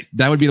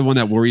that would be the one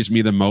that worries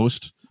me the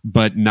most,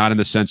 but not in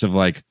the sense of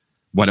like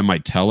what it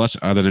might tell us,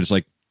 other than just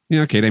like,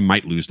 okay, they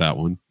might lose that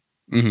one.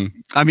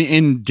 I mean,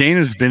 and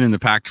Dana's been in the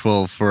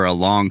Pac-12 for a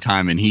long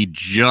time, and he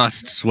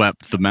just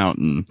swept the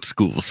mountain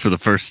schools for the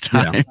first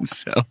time.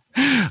 So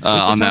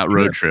on that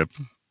road trip.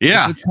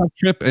 Yeah. It's a tough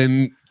trip.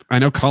 And I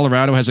know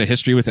Colorado has a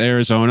history with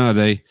Arizona.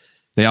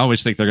 They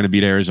always think they're going to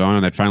beat Arizona,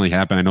 and that finally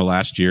happened. I know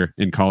last year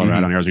in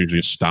Colorado, and Arizona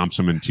usually just stomps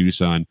them in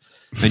Tucson.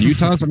 And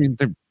Utah's, I mean,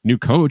 they're new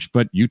coach,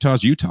 but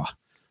Utah's Utah.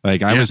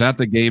 Like, I was at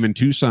the game in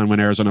Tucson when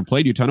Arizona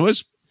played Utah, and it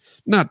was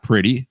not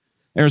pretty.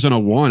 Arizona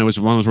won. It was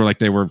one of those where, like,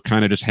 they were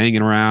kind of just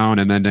hanging around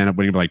and then ended up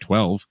winning by like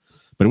 12,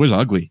 but it was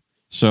ugly.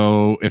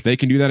 So if they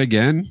can do that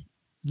again,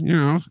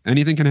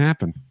 anything can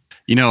happen.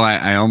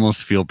 I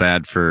almost feel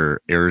bad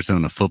for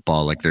Arizona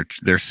football. Like,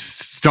 they're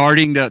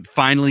starting to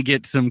finally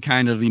get some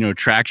kind of,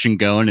 traction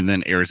going, and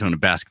then Arizona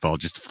basketball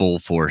just full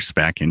force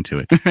back into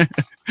it.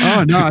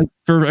 Oh, no.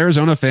 For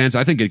Arizona fans,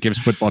 I think it gives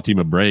football team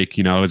a break.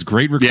 It's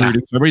great recruiting.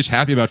 Yeah. Everybody's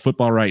happy about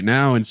football right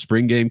now, and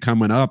spring game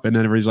coming up, and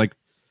then everybody's like,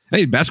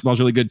 hey, basketball's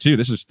really good too.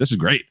 This is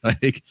great.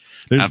 Like,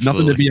 there's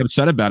nothing to be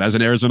upset about as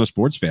an Arizona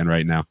sports fan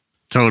right now.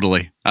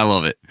 Totally. I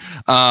love it.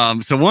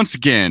 So once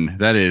again,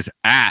 that is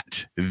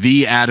at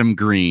the Adam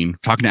Green,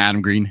 talking to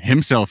Adam Green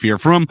himself here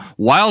from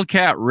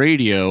Wildcat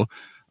Radio.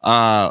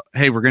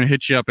 hey, we're going to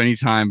hit you up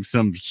anytime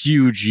some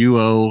huge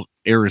UO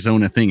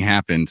Arizona thing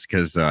happens,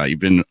 because you've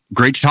been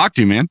great to talk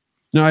to, man.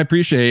 No, I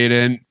appreciate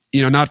it. And,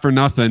 not for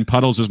nothing,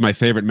 Puddles is my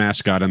favorite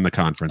mascot in the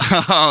conference.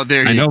 Oh, there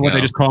you go. I know what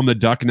they just call him, the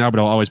Duck now, but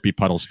it'll always be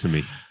Puddles to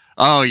me.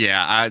 Oh,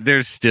 yeah.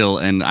 There's still,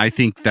 and I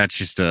think that's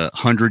just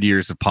 100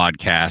 years of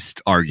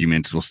podcast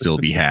arguments will still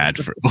be had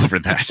over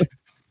that.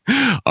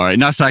 All right.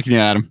 Not psyching you,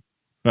 Adam.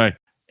 Bye.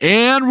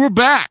 And we're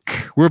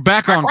back. We're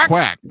back on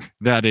Quack.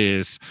 That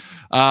is.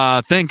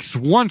 Thanks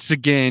once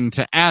again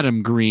to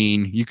Adam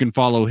Green. You can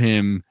follow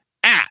him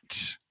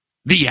at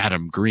the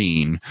Adam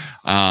Green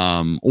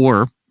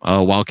or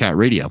Wildcat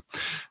Radio.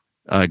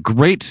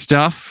 Great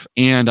stuff.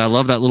 And I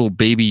love that little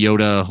Baby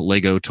Yoda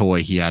Lego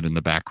toy he had in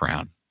the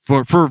background.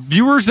 For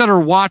viewers that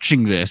are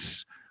watching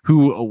this,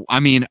 who,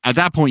 I mean, at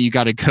that point, you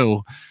got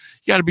to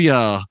be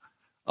a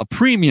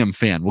premium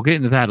fan. We'll get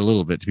into that a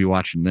little bit to be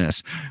watching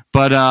this.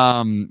 But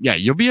yeah,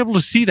 you'll be able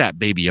to see that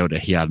Baby Yoda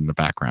he had in the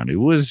background. It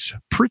was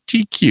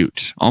pretty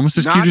cute. Almost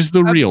as cute as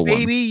the real one.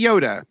 Baby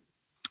Yoda.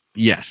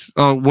 Yes.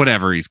 Oh,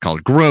 whatever he's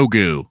called.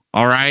 Grogu.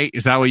 All right.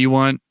 Is that what you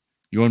want?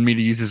 You want me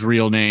to use his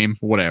real name?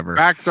 Whatever.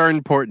 Facts are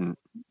important.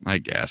 I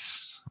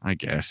guess.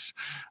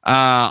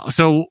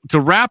 So to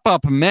wrap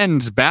up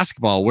men's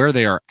basketball, where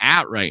they are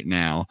at right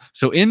now.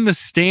 So in the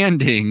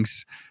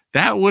standings,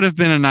 that would have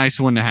been a nice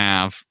one to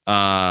have.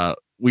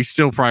 We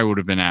still probably would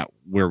have been at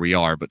where we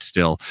are, but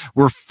still,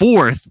 we're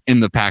 4th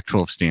in the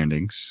Pac-12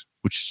 standings,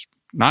 which is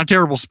not a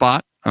terrible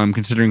spot,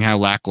 considering how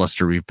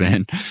lackluster we've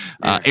been.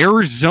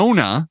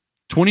 Arizona,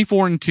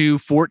 24-2,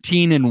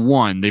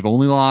 14-1. They've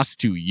only lost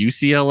to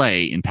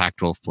UCLA in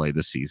Pac-12 play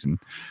this season.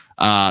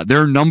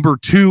 They're number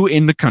 2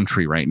 in the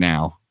country right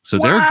now. So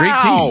they're a great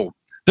team.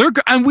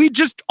 And we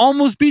just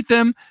almost beat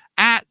them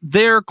at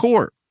their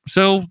court.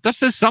 So that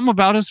says something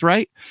about us,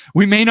 right?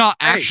 We may not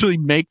actually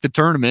make the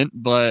tournament,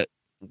 but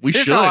we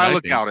should. How I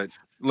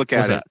look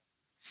at it.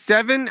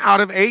 7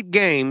 out of 8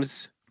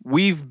 games,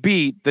 we've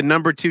beat the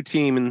number 2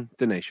 team in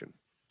the nation.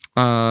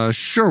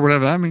 Sure,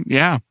 whatever. I mean,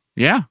 yeah.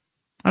 I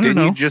don't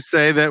know. Didn't you just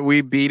say that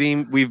we've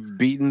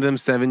beaten them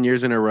 7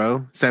 years in a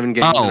row? 7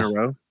 games in a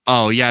row?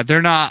 Oh, yeah.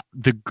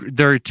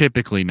 They're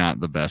typically not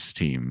the best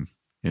team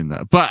in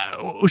that. But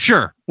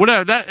sure,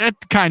 whatever. That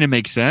kind of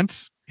makes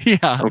sense.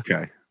 Yeah.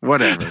 Okay.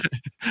 Whatever.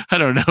 I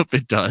don't know if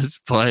it does,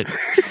 but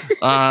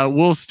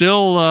we'll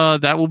still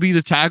that will be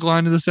the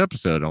tagline of this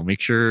episode. I'll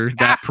make sure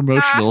that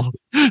promotional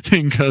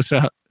thing goes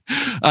out.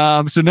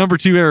 So number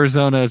 2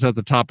 Arizona is at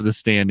the top of the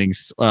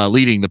standings,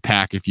 leading the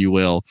pack, if you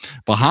will.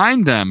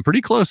 Behind them,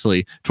 pretty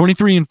closely,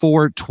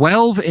 23-4,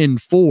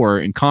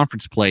 12-4 in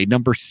conference play.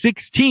 Number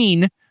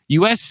 16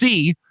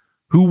 USC,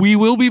 who we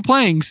will be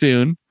playing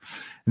soon.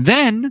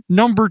 Then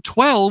number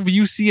 12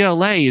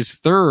 UCLA is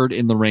 3rd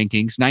in the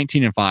rankings,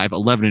 19-5,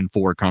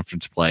 11-4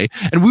 conference play,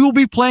 and we will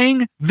be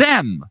playing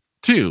them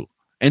too.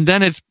 And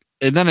then it's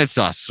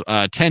us,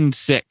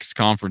 10-6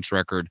 conference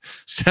record,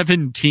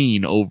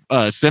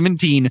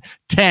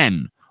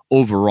 17-10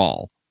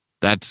 overall.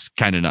 That's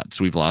kind of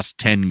nuts. We've lost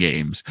 10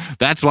 games.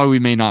 That's why we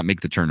may not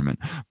make the tournament.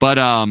 But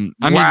I mean,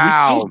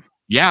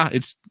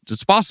 it's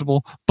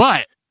possible.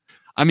 But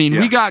I mean,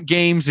 we got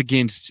games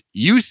against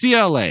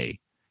UCLA,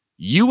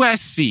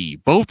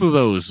 USC, both of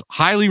those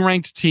highly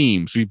ranked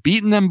teams. We've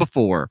beaten them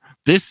before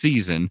this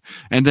season.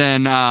 And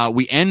then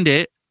we end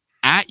it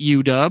at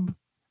UW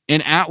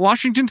and at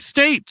Washington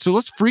State. So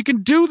let's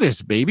freaking do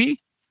this, baby.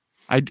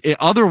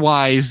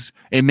 Otherwise,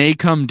 it may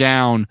come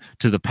down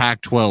to the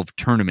Pac-12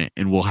 tournament,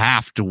 and we'll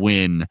have to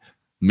win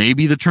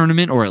maybe the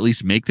tournament or at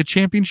least make the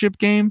championship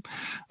game.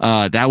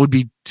 That would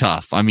be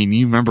tough. I mean,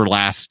 you remember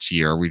last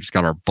year, we just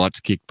got our butts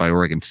kicked by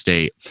Oregon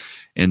State.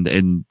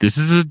 And this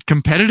is a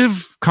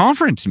competitive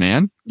conference,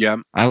 man. Yeah.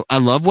 I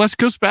love West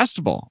Coast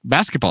basketball.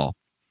 I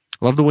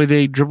love the way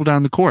they dribble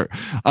down the court.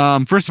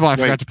 First of all, I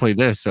forgot to play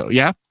this. So,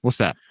 yeah, what's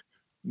that?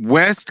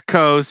 West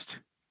Coast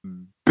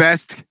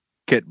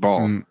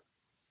basketball.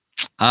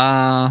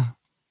 Sure.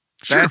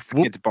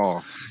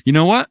 Basketball. You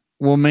know what?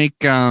 We'll make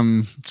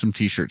some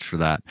t-shirts for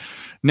that.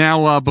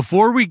 Now,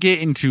 before we get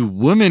into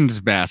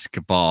women's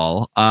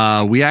basketball,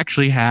 we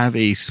actually have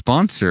a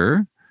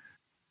sponsor.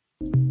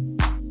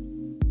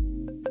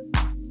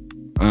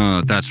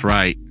 That's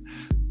right.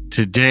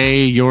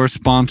 Today, your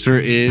sponsor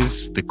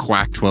is the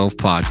Quack 12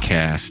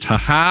 Podcast.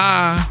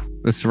 Haha.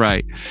 That's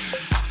right.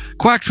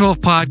 Quack 12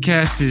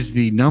 Podcast is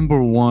the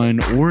number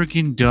 1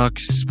 Oregon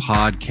Ducks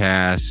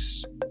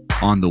podcast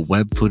on the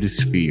web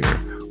footosphere.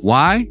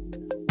 Why?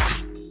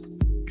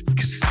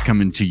 Because it's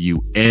coming to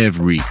you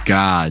every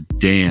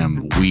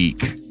goddamn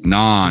week,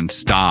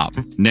 non-stop,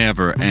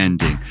 never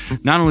ending.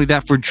 Not only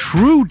that, for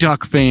true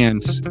Duck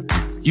fans,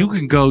 you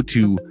can go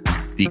to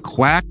the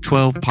Quack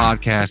 12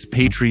 Podcast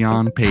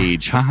Patreon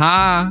page.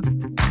 Haha.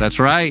 That's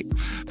right.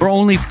 For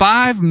only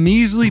 $5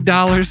 measly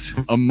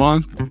a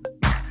month,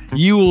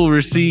 you will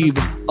receive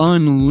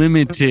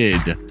unlimited,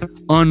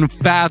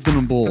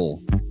 unfathomable,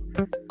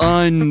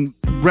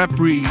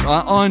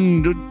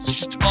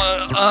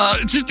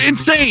 just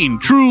insane,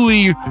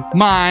 truly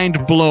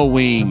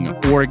mind-blowing,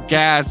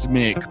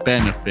 orgasmic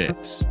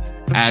benefits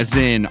as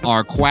in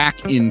our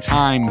Quack in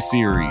Time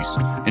series,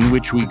 in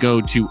which we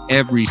go to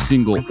every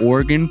single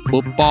Oregon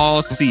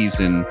football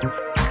season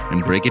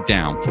and break it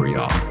down for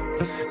y'all.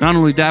 Not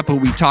only that, but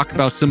we talk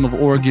about some of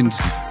Oregon's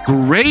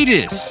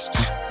greatest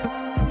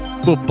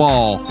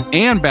football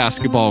and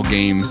basketball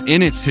games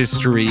in its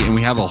history, and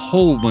we have a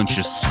whole bunch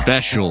of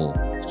special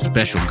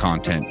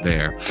content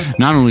there.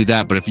 Not only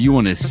that, but if you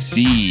want to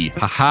see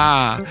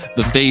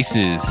the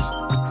faces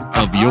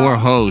of your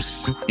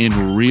hosts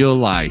in real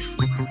life,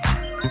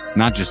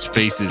 not just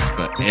faces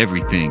but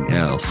everything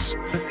else,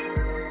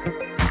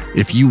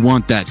 if you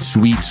want that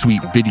sweet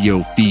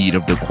video feed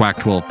of the Quack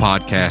 12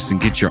 podcast,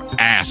 and get your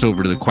ass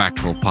over to the Quack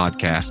 12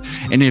 podcast.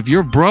 And if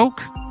you're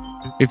broke,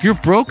 if you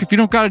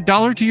don't got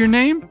 $1 to your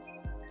name,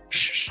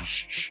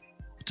 shh.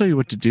 I'll tell you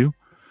what to do.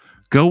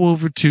 Go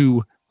over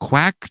to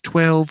Quack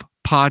 12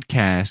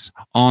 podcast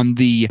on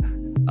the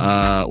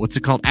what's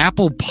it called?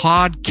 Apple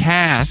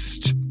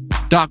Podcast.com.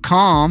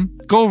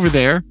 Go over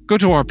there, go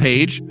to our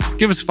page,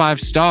 give us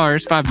 5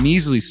 stars, 5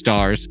 measly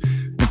stars,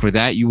 and for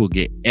that you will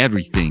get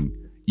everything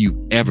you've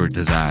ever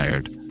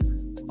desired.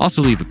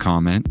 Also leave a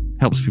comment,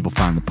 helps people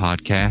find the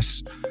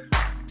podcast.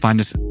 Find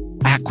us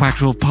at Quack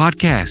 12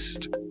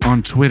 Podcast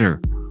on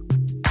Twitter.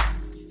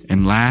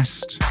 And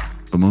last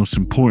but most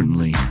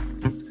importantly,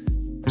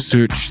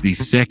 search the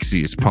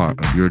sexiest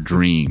part of your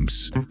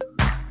dreams,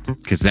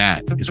 because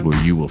that is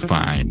where you will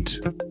find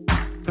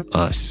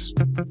us.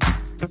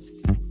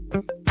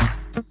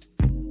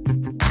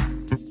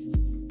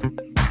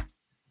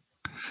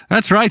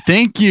 That's right.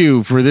 Thank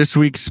you for this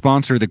week's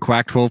sponsor, the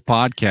Quack 12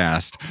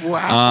 Podcast.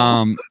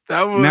 Wow.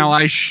 That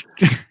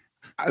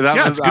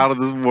was out of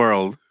this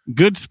world.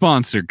 Good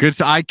sponsor.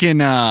 Good. I can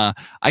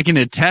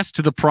attest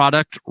to the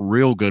product.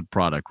 Real good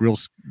product. Real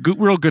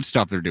good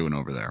stuff they're doing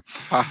over there.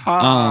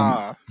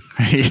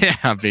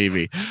 Yeah,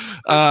 baby.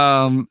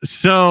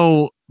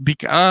 So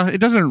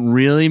it doesn't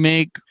really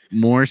make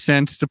more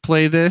sense to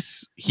play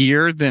this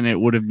here than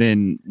it would have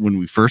been when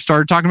we first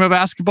started talking about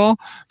basketball.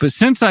 But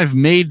since I've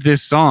made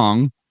this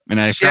song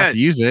and I forgot to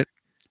use it,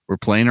 we're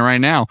playing it right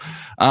now.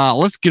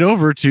 Let's get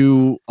over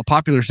to a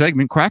popular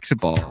segment,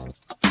 Quacksball.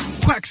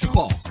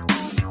 Quacksball.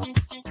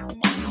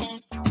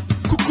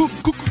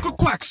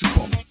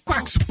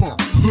 Quacksball.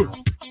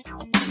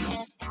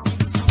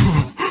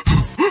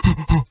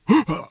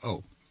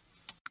 Uh-oh.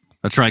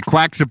 That's right,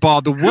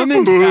 Quacksball, the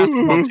women's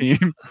basketball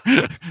team.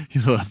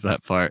 You love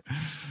that part.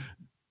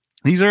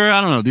 These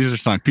are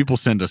songs. People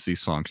send us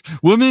these songs.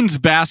 Women's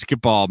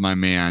basketball, my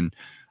man.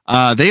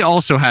 They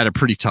also had a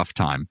pretty tough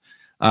time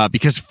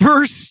because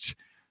first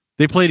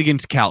they played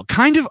against Cal.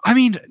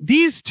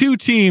 These two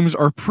teams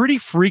are pretty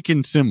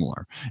freaking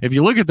similar. If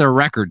you look at their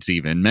records,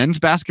 even men's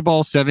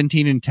basketball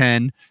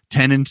 17-10,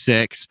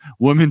 10-6,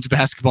 women's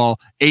basketball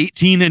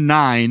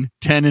 18-9,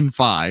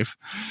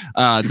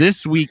 10-5.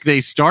 This week they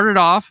started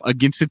off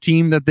against a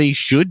team that they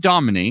should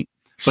dominate.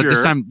 But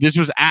this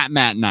was at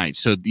Matt Knight,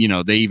 so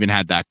they even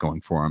had that going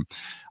for them.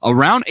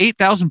 Around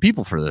 8,000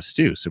 people for this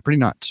too, so pretty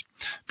nuts.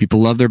 People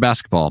love their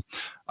basketball.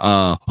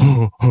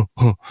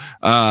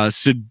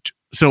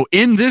 So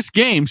in this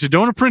game,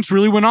 Sedona Prince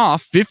really went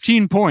off.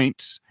 15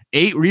 points,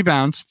 8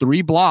 rebounds,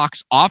 3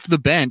 blocks off the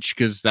bench,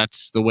 because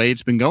that's the way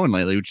it's been going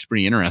lately, which is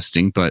pretty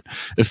interesting, but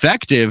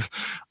effective.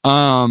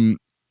 But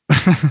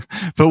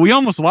we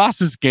almost lost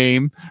this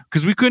game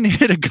because we couldn't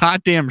hit a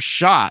goddamn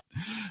shot.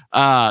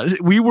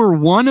 We were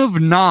 1 of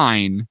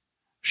 9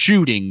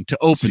 shooting to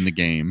open the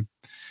game.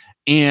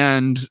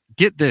 And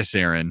get this,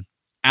 Aaron,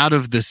 out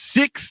of the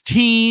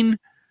 16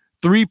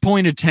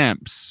 3-point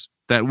attempts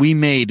that we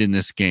made in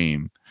this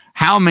game,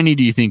 how many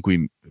do you think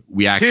we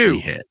actually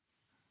hit?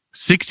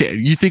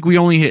 16. You think we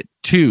only hit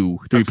 2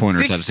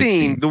 3-pointers out of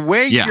 16? The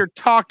way you're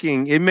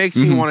talking, it makes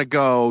me want to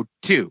go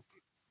 2.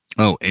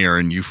 Oh,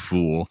 Aaron, you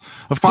fool.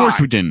 Of course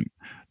we didn't.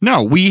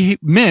 No, we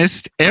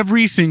missed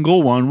every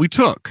single one we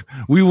took.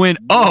 We went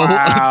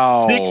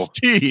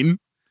 16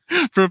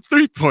 from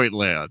 3-point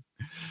land.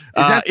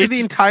 Is that for the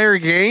entire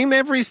game?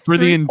 For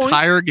the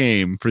entire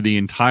game. For the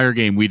entire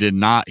game, we did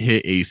not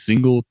hit a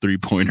single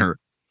 3-pointer.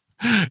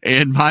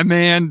 And my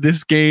man,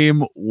 this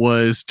game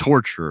was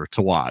torture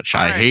to watch.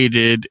 I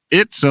hated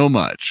it so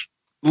much.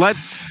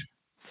 Let's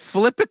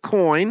flip a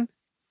coin.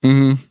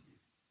 Mm-hmm.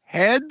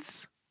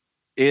 Heads,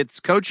 it's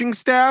coaching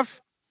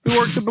staff who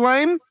are to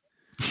blame.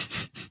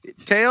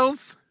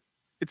 Tails,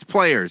 it's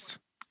players.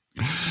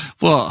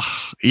 Well,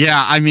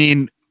 yeah,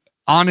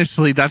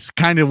 honestly, that's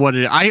kind of what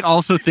it is. I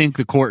also think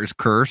the court is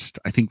cursed.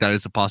 I think that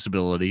is a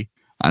possibility.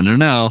 I don't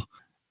know.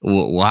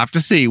 We'll have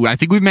to see. I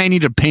think we may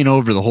need to paint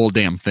over the whole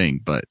damn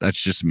thing, but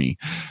that's just me.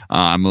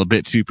 I'm a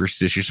bit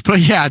superstitious.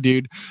 But yeah,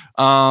 dude.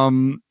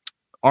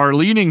 Our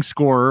leading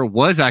scorer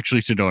was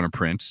actually Sedona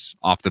Prince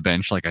off the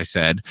bench, like I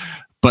said.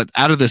 But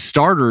out of the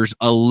starters,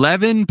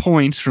 11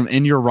 points from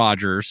Inya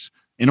Rogers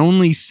and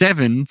only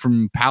 7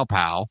 from Pow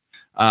Pow.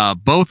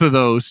 Both of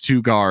those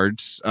 2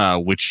 guards,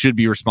 which should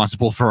be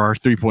responsible for our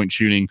 3-point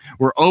shooting,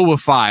 were 0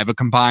 of 5, a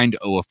combined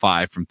 0 of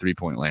 5 from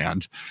 3-point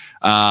land.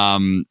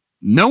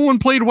 No one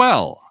played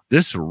well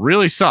this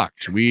really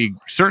sucked. We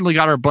certainly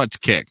got our butts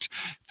kicked.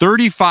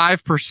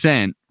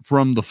 35%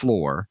 from the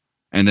floor.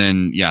 And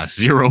then,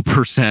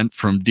 0%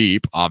 from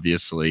deep,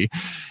 obviously.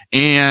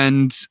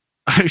 And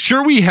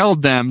sure, we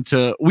held them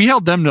to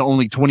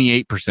only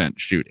 28%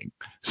 shooting.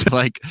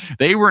 So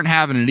they weren't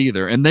having it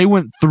either. And they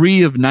went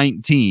 3 of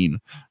 19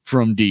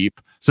 from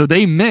deep. So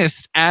they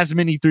missed as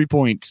many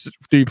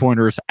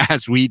 3-pointers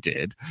as we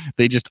did.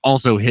 They just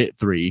also hit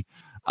 3.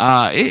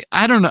 I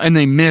don't know. And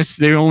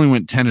they only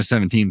went 10 of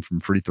 17 from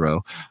free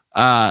throw.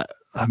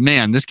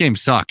 Man, this game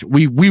sucked.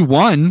 We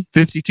won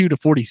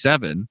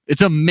 52-47.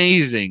 It's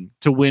amazing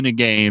to win a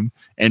game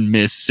and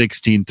miss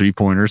 16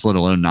 3-pointers, let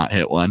alone not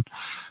hit one.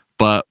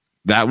 But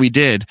that we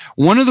did.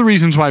 One of the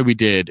reasons why we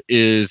did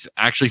is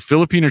actually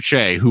Filipina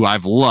Che, who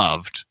I've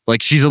loved.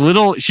 She's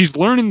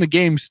learning the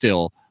game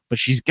still, but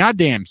she's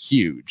goddamn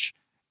huge.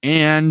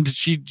 And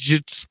she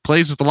just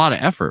plays with a lot of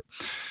effort.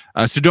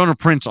 Sedona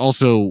Prince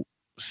also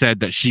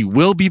said that she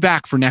will be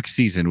back for next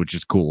season, which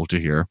is cool to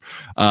hear.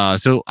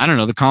 So I don't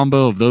know, the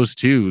combo of those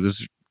are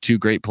 2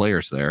 great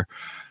players there.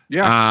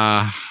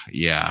 Yeah.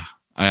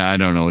 I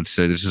don't know what to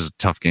say. This is a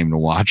tough game to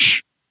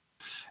watch.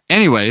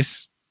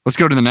 Anyways, let's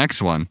go to the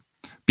next one.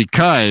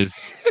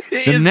 Because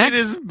it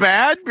is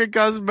bad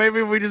because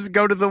maybe we just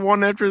go to the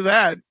one after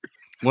that.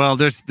 Well,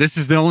 this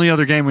is the only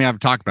other game we have to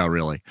talk about,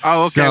 really.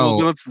 Oh, okay. So, well,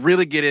 let's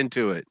really get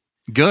into it.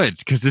 Good,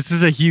 because this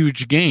is a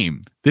huge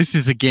game. This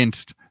is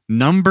against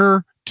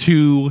number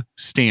 2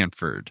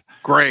 Stanford.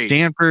 Great.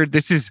 Stanford,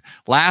 this is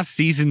last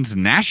season's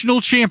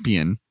national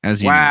champion,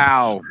 as you know.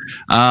 Wow.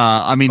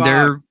 I mean,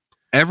 they're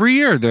every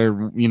year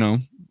they're,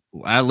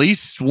 at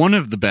least one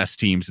of the best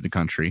teams in the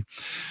country.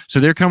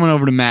 So they're coming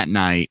over to Matt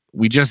Knight.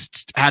 We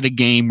just had a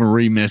game where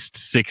we missed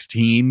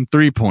 16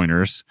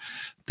 3-pointers.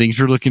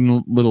 Things are looking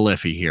a little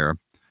iffy here.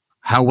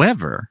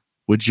 However,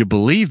 would you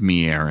believe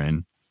me,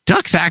 Aaron?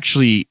 Ducks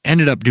actually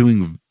ended up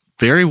doing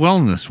very well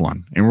in this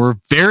one, and we're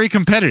very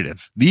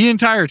competitive the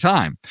entire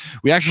time.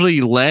 We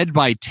actually led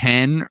by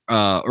 10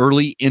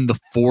 early in the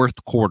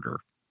 4th quarter.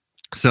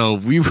 So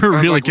we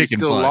were really kicking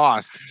butt.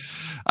 Lost.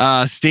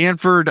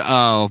 Stanford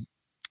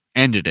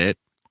ended it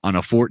on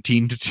a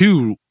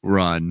 14-2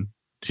 run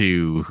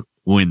to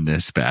win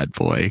this bad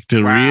boy,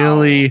 to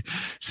really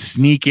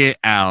sneak it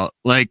out.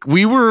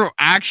 We were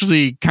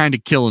actually kind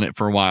of killing it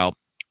for a while.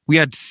 We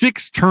had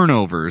 6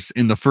 turnovers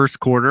in the first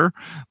quarter,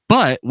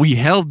 but we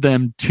held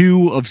them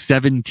 2 of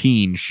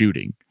 17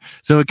 shooting.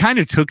 So it kind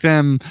of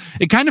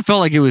felt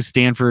like it was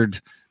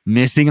Stanford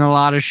missing a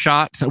lot of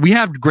shots. We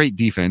have great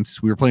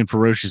defense. We were playing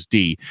ferocious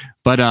D,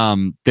 but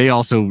they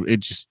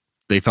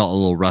felt a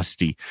little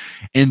rusty.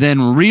 And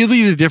then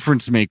really the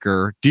difference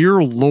maker,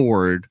 dear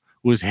Lord,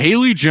 was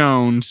Haley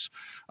Jones.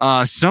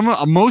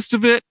 Most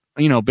of it,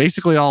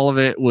 basically all of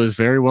it was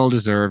very well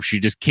deserved. She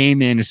just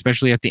came in,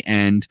 especially at the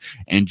end,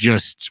 and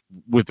just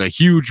with a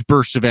huge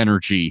burst of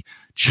energy,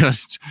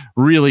 just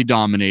really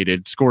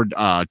dominated, scored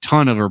a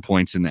ton of her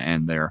points in the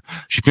end there.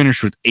 She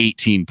finished with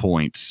 18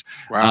 points.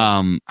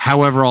 Wow.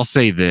 However, I'll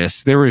say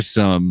this, there was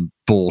some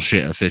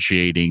bullshit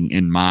officiating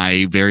in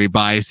my very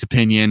biased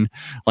opinion.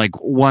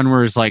 One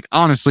where it's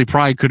honestly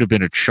probably could have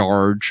been a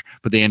charge,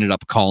 but they ended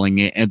up calling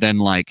it. And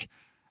then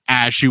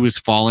as she was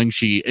falling,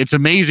 it's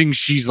amazing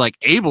she's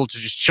able to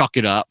just chuck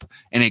it up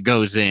and it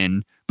goes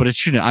in, but it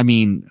shouldn't. I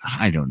mean,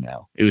 I don't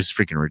know. It was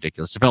freaking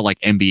ridiculous. It felt like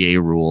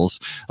NBA rules.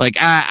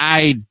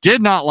 I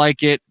did not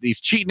like it. These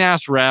cheating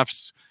ass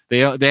refs, they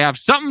have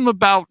something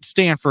about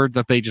Stanford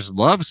that they just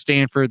love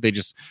Stanford. They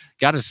just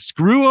got to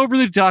screw over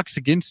the Ducks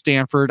against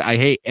Stanford. I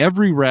hate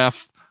every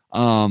ref.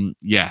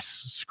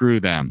 Yes,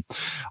 screw them.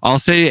 I'll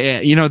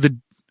say,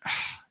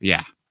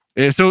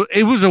 So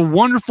it was a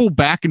wonderful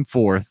back and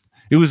forth.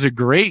 It was a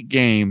great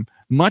game,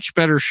 much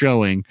better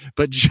showing,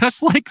 but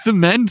just like the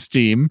men's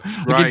team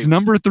against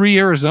number 3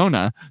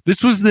 Arizona,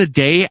 this was the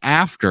day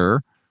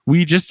after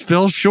we just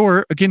fell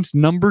short against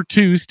number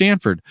 2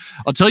 Stanford.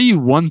 I'll tell you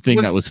one thing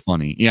that was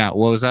funny. Yeah,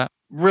 what was that?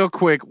 Real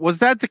quick, was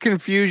that the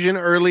confusion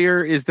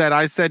earlier? Is that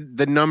I said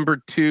the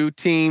number 2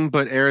 team,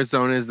 but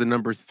Arizona is the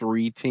number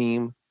 3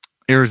 team?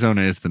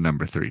 Arizona is the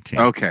number 3 team.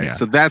 Okay,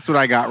 so that's what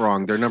I got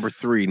wrong. They're number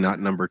 3,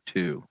 not number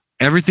 2.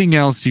 Everything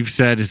else you've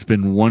said has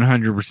been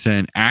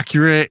 100%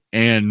 accurate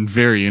and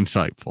very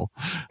insightful.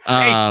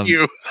 Thank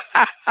you.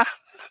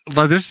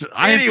 But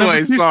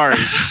sorry.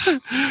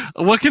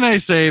 What can I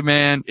say,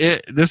 man?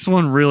 This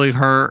one really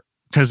hurt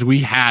because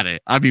we had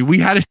it. I mean, we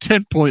had a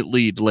 10-point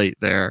lead late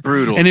there.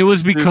 Brutal. And it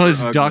was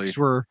because Ducks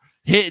were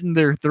hitting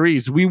their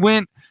threes. We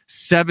went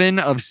 7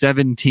 of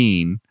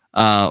 17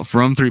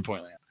 from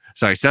 3-point land.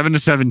 Sorry, 7 to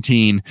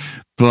 17.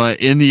 But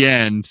in the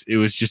end, it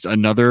was just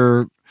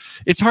another.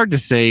 It's hard to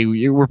say.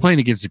 We're playing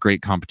against a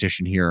great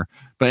competition here,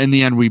 but in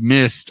the end, we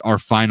missed our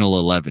final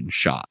 11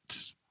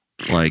 shots.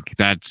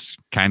 That's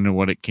kind of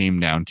what it came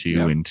down to.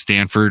 Yep. And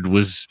Stanford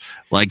was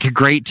a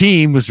great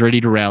team, was ready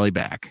to rally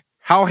back.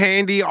 How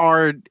handy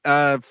are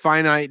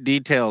finite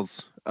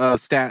details,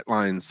 stat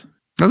lines?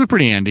 Oh, they're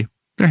pretty handy.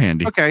 They're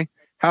handy. Okay.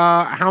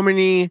 How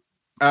many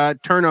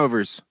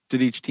turnovers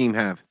did each team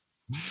have?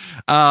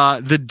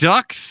 The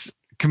Ducks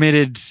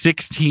committed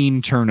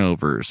 16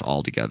 turnovers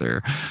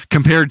altogether,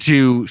 compared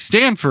to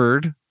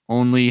Stanford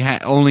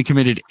only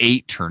committed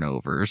 8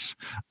 turnovers.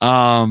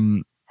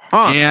 And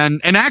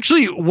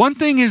actually, one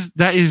thing is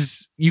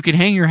you can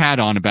hang your hat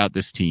on about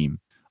this team.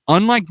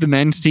 Unlike the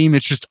men's team,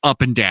 it's just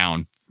up and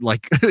down.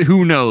 Like,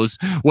 who knows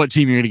what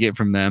team you're going to get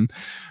from them.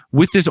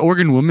 With this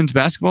Oregon women's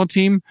basketball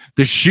team,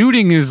 the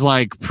shooting is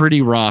like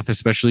pretty rough,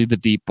 especially the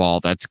deep ball.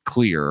 That's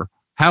clear.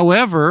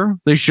 However,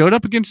 they showed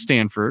up against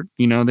Stanford.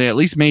 You know, they at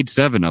least made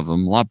 7 of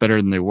them, a lot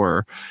better than they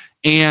were.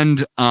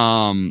 And,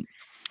 I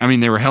mean,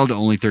 they were held to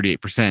only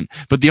 38%.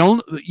 But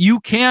you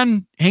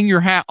can hang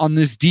your hat on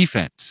this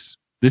defense.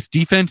 This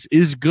defense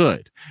is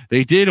good.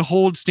 They did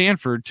hold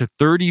Stanford to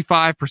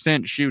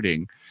 35%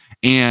 shooting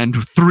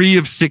and 3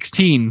 of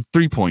 16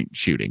 3-point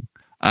shooting.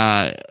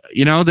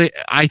 You know, they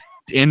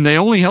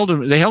only held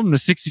them. They held them to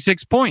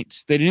 66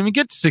 points. They didn't even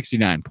get to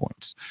 69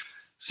 points.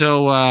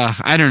 So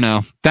I don't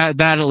know. That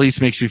at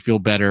least makes me feel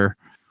better.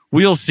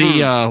 We'll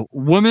see.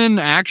 Women,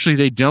 actually,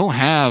 they don't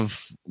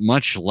have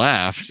much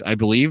left. I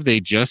believe they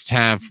just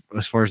have,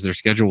 as far as their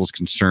schedule is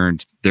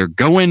concerned, they're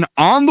going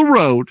on the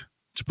road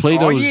to play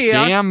those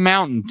damn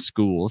mountain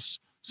schools.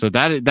 So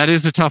that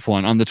is a tough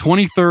one. On the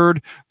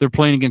 23rd, they're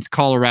playing against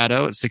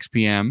Colorado at 6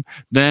 p.m.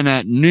 Then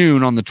at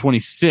noon on the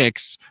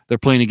 26th, they're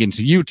playing against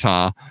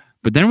Utah.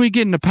 But then we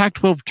get into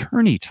Pac-12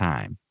 tourney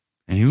time,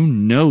 and who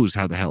knows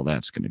how the hell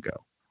that's going to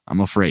go. I'm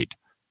afraid.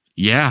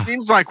 Yeah.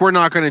 Seems like we're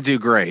not going to do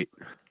great.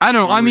 I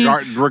don't know. I mean,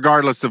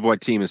 regardless of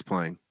what team is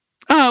playing.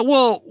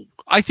 Well,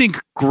 I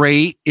think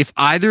great. If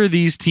either of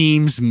these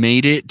teams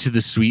made it to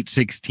the Sweet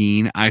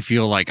 16, I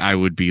feel like I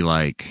would be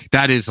like,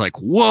 that is like,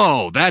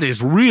 whoa, that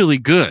is really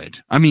good.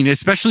 I mean,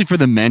 especially for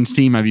the men's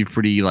team, I'd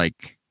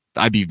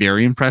be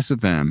very impressed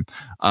with them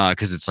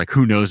because it's like,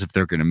 who knows if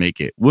they're going to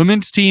make it.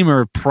 Women's team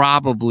are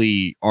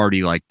probably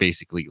already like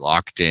basically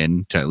locked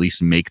in to at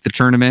least make the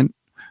tournament,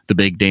 the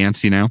big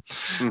dance, you know?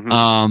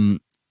 Mm-hmm.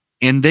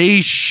 And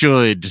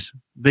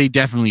they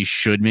definitely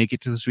should make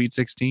it to the Sweet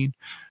 16.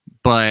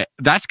 But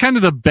that's kind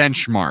of the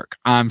benchmark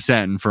I'm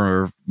setting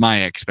for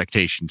my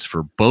expectations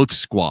for both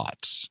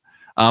squads.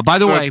 By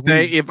the way,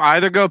 if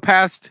either go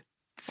past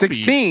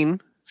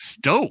 16,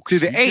 stoked to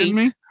the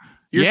 8,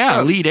 yeah,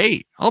 stoked. Elite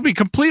 8. I'll be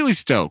completely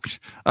stoked.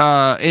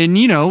 And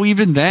you know,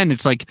 even then,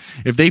 it's like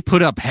if they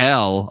put up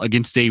hell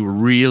against a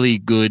really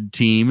good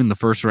team in the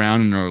first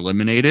round and are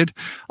eliminated,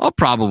 I'll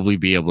probably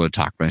be able to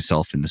talk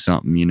myself into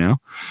something. You know,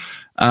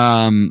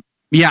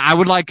 yeah, I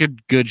would like a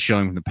good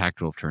showing from the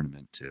Pac-12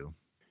 tournament too.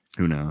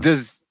 Who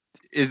knows?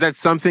 Is that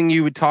something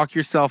you would talk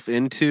yourself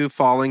into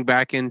falling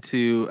back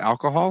into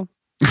alcohol?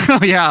 Oh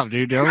yeah,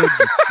 dude, that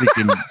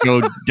would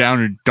go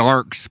down a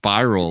dark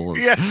spiral.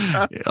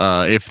 Yeah.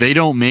 If they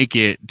don't make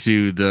it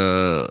to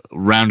the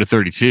round of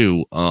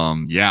 32,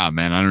 yeah,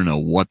 man, I don't know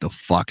what the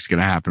fuck's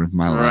gonna happen with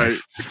my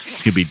life.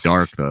 It's gonna be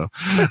dark though.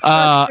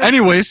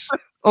 Anyways.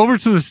 Over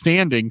to the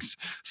standings.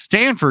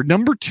 Stanford,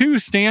 number 2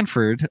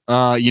 Stanford,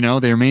 you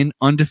know, they remain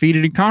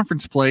undefeated in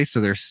conference play,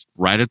 so they're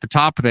right at the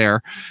top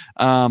there.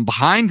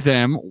 Behind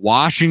them,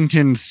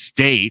 Washington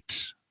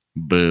State,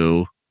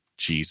 boo,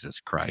 Jesus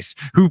Christ,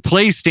 who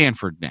plays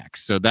Stanford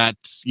next. So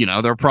that's, you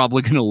know, they're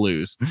probably going to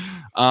lose.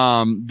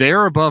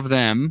 They're above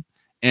them.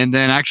 And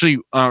then actually,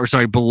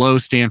 below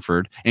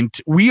Stanford. And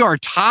we are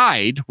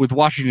tied with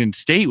Washington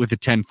State with a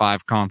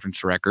 10-5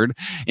 conference record.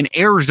 And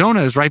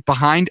Arizona is right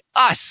behind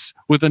us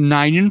with a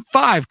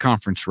 9-5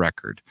 conference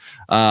record.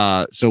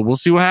 So we'll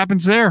see what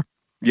happens there.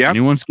 Yeah.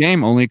 Anyone's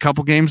game. Only a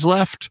couple games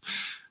left.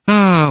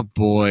 Oh,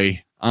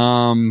 boy.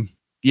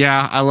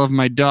 Yeah, I love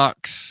my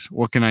Ducks.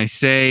 What can I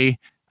say?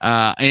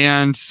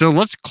 And so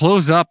let's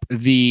close up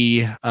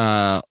the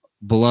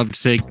beloved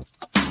segment.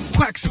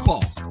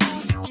 Quaxball.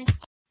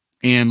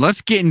 And let's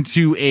get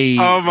into a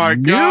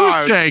new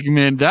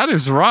segment. That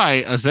is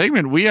right. A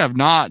segment we have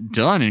not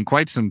done in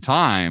quite some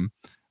time,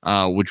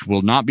 which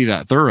will not be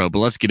that thorough, but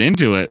let's get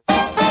into it.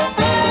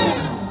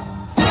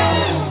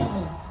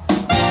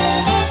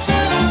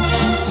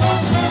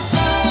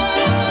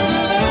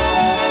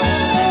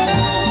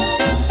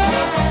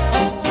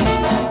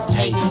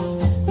 Take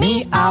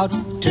me out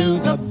to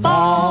the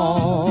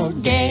ball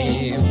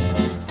game.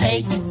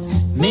 Take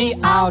me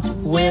out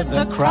with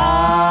the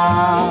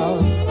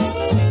crowd.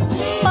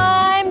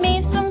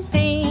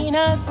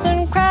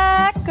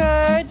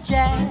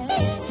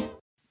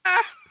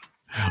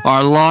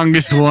 Our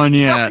longest one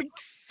yet.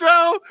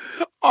 So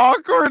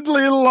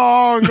awkwardly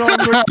long.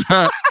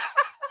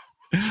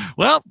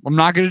 Well, I'm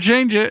not going to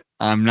change it.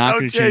 I'm not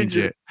going to change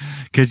it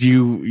because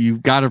you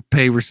got to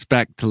pay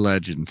respect to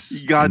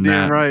legends. You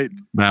goddamn right.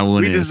 That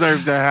one we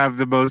deserve to have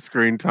the most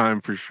screen time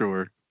for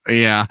sure.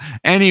 Yeah.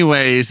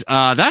 Anyways,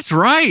 that's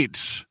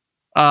right.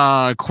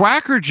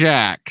 Quacker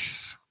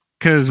Jacks,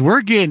 because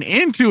we're getting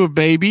into it,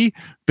 baby.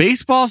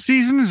 Baseball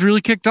season has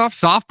really kicked off.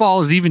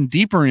 Softball is even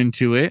deeper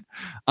into it.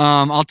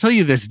 I'll tell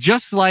you this,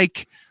 just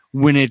like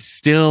when it's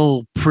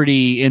still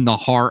pretty in the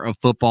heart of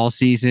football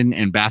season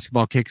and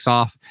basketball kicks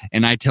off,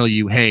 and I tell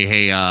you,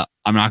 hey, I'm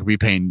not going to be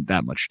paying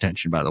that much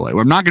attention, by the way.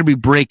 I'm not going to be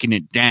breaking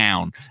it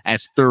down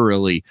as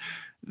thoroughly.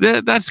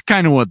 That's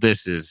kind of what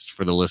this is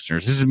for the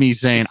listeners. This is me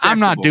saying I'm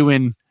not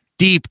doing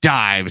deep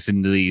dives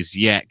into these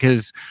yet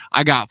because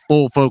I got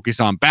full focus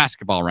on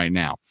basketball right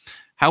now.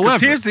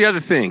 However, here's the other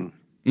thing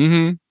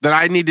that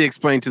I need to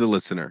explain to the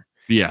listener.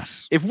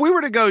 Yes. If we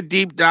were to go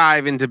deep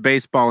dive into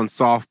baseball and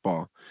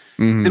softball,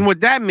 then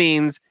what that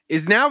means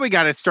is now we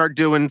got to start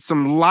doing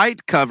some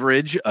light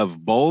coverage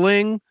of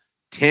bowling,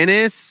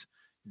 tennis,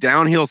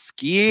 downhill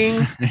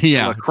skiing,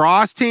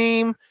 lacrosse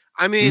team.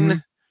 I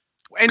mean,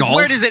 and golf?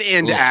 Where does it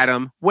end,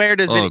 Adam? Where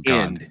does it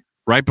end?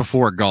 Right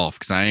before golf,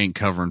 because I ain't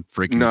covering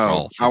freaking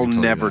golf. I'll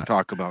never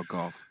talk about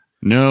golf.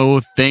 No,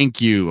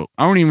 thank you.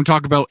 I won't even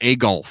talk about a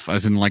golf,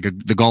 as in like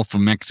the Gulf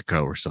of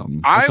Mexico or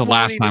something. That's the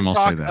last time I'll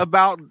say that.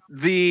 About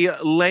the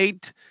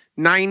late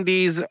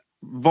 90s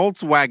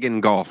Volkswagen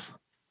Golf.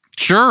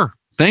 Sure.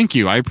 Thank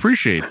you. I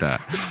appreciate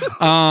that.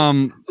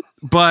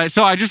 But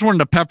so I just wanted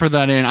to pepper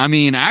that in. I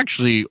mean,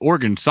 actually,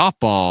 Oregon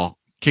softball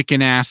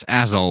kicking ass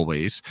as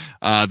always.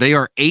 They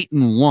are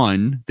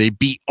 8-1. They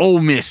beat Ole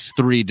Miss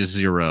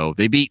 3-0.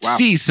 They beat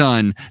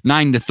CSUN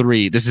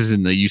 9-3. This is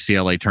in the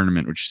UCLA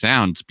tournament, which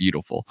sounds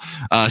beautiful.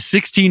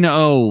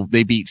 16-0.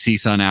 They beat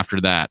CSUN after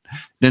that.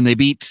 Then they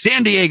beat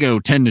San Diego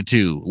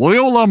 10-2.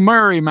 Loyola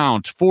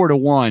Marymount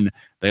 4-1.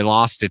 They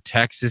lost to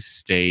Texas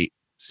State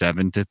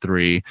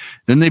 7-3.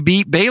 Then they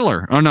beat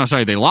Baylor. Oh, no,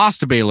 sorry. They lost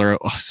to Baylor.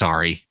 Oh,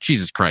 sorry.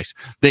 Jesus Christ.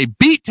 They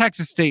beat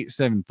Texas State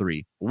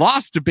 7-3.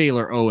 Lost to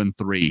Baylor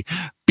 0-3.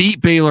 Beat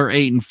Baylor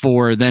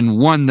 8-4. Then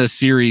won the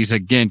series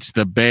against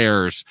the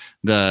Bears,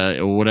 the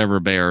whatever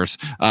Bears,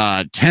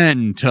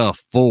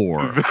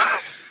 10-4.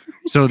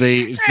 So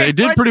they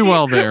did pretty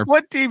well there.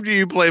 What team do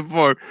you play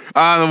for?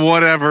 The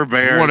whatever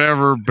Bears.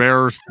 Whatever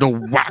Bears. The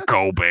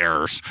Waco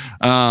Bears.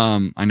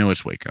 I know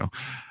it's Waco.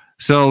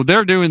 So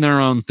they're doing their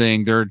own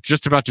thing. They're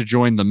just about to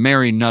join the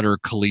Mary Nutter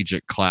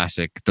Collegiate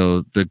Classic,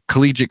 the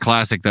collegiate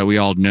classic that we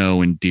all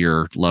know and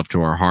dear love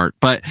to our heart.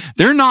 But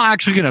they're not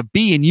actually going to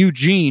be in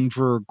Eugene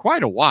for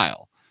quite a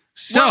while.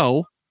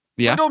 So,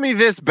 Tell me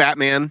this,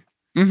 Batman.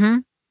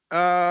 Is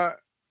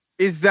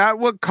that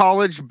what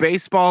college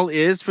baseball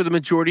is for the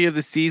majority of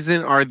the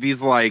season? Are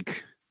these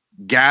like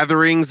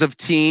gatherings of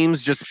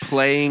teams just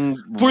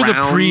playing for the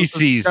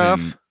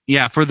preseason?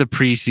 Yeah, for the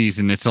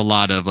preseason, it's a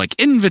lot of like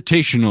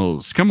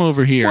invitationals. Come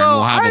over here and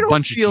we'll have a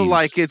bunch of teams. I don't feel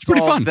like it's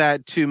all fun.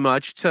 That too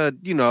much to,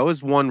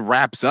 as one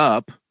wraps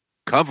up,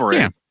 cover it.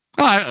 Yeah.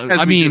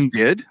 I mean, just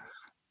did.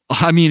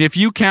 I mean, if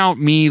you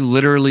count me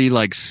literally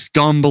like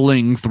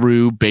stumbling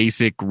through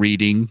basic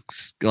reading,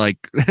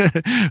 like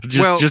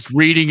just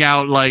reading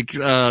out like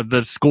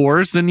the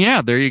scores, then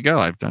yeah, there you go.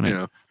 I've done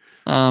it.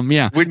 When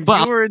you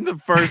were in the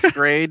first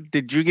grade,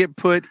 did you get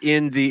put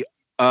in the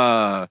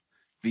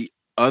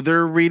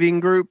other reading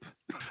group?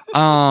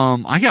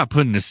 I got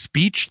put into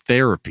speech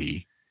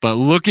therapy, but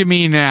look at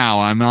me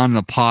now. I'm on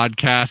the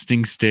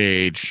podcasting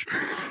stage.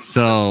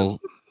 So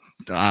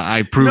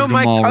I proved them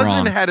all wrong. My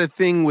cousin had a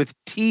thing with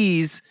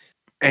T's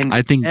and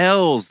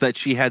L's that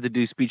she had to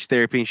do speech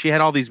therapy, and she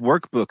had all these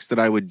workbooks that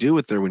I would do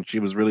with her when she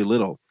was really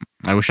little.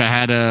 I wish I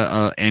had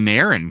an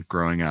Aaron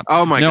growing up.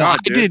 Oh my God.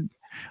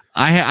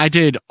 I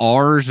did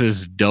R's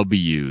as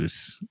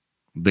W's.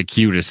 The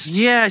cutest.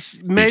 Yeah,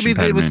 maybe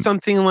there was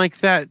something like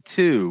that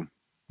too.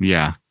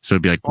 Yeah, so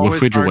it'd be like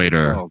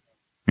refrigerator.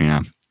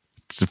 Yeah,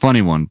 it's a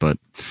funny one, but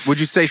would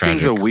you say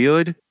tragic. Things are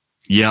weird?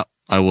 Yep,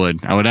 I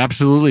would. I would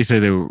absolutely say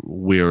they were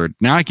weird.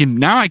 Now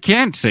I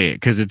can't say it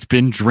because it's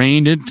been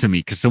drained into me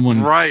because someone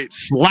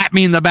slapped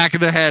me in the back of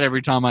the head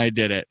every time I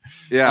did it.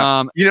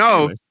 Yeah,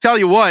 anyways. Tell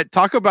you what,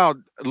 talk about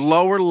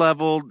lower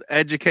level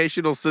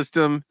educational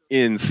system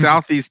in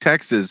Southeast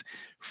Texas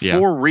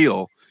for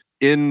real.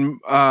 In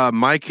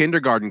my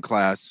kindergarten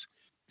class,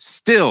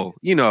 still,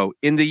 in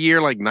the year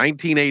like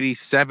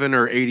 1987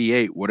 or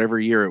 88, whatever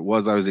year it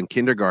was, I was in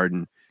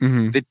kindergarten.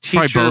 The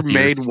teacher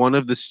made one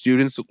of the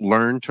students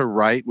learn to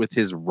write with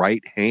his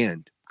right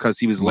hand because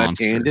he was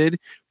left-handed,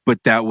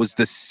 but that was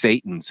the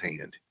Satan's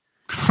hand.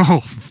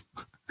 Oh.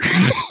 Do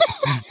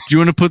you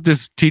want to put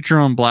this teacher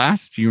on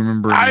blast? Do you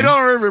remember her name? I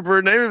don't remember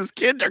her name. It was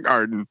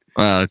kindergarten.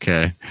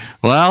 Okay.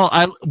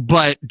 Well,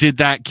 but did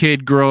that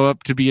kid grow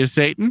up to be a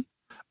Satan?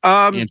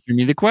 Answer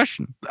me the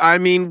question. I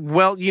mean,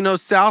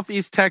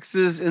 Southeast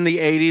Texas in the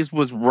 80s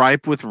was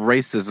ripe with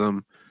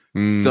racism.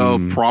 So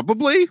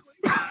probably.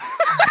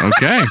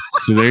 Okay.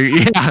 So there,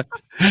 yeah.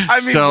 I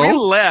mean, we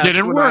left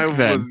when I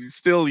was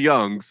still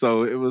young,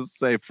 so it was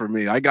safe for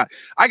me. I got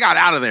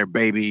out of there,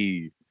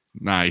 baby.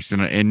 Nice.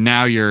 And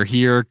now you're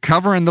here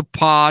covering the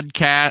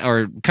podcast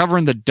or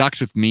covering the Ducks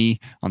with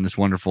me on this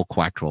wonderful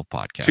Quack 12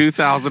 podcast.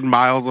 2,000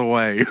 miles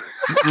away.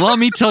 Let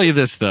me tell you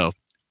this, though.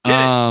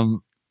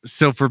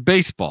 So for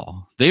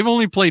baseball, they've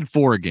only played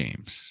 4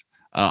 games,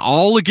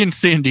 all against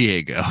San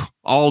Diego.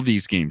 All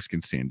these games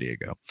against San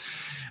Diego.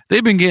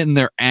 They've been getting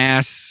their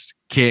ass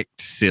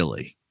kicked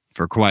silly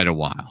for quite a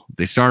while.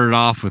 They started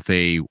off with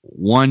a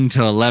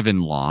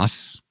 1-11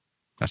 loss.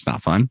 That's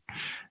not fun.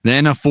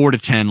 Then a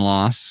 4-10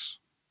 loss.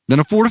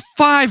 Then a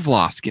 4-5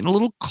 loss, getting a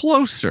little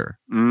closer.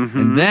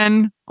 And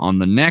then on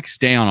the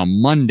next day, on a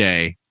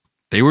Monday,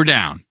 they were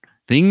down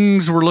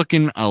things were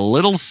looking a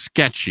little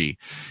sketchy.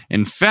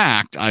 In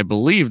fact, I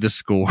believe the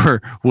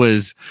score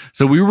was,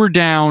 so we were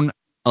down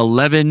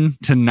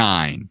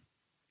 11-9.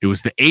 It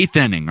was the 8th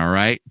inning, all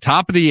right?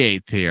 Top of the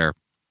 8th here.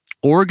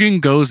 Oregon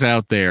goes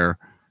out there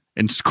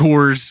and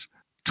scores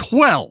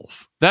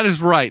 12. That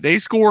is right. They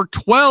score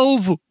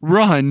 12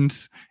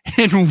 runs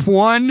in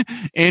one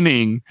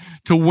inning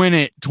to win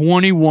it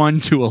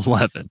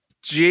 21-11.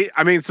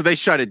 So they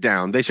shut it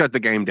down. They shut the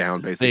game down,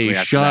 basically.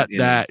 They shut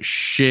that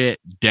shit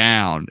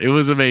down. It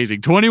was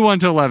amazing.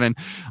 21-11.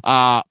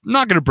 Not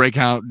going to break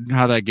out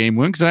how that game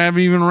went because I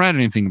haven't even read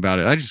anything about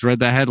it. I just read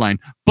that headline.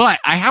 But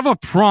I have a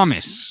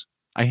promise.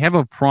 I have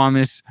a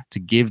promise to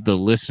give the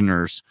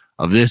listeners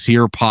of this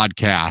here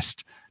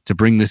podcast to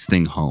bring this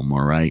thing home,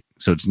 all right?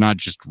 So it's not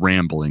just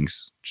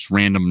ramblings, just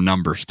random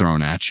numbers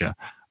thrown at you.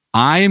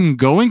 I'm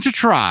going to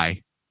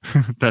try.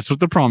 That's what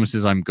the promise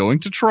is. I'm going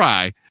to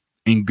try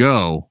and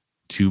go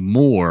to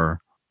more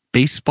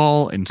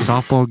baseball and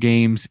softball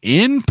games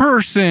in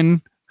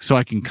person so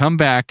I can come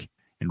back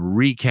and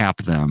recap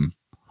them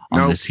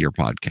on this here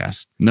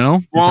podcast.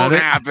 No? Won't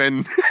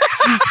happen.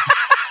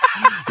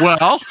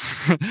 Well,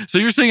 so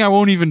you're saying I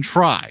won't even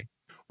try?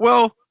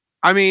 Well,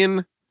 I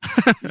mean,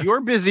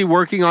 you're busy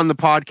working on the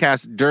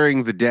podcast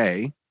during the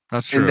day.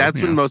 That's true. And that's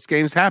when most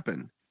games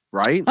happen,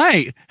 right?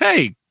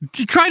 Hey,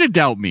 try to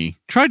doubt me.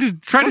 Try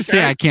to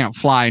say I can't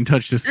fly and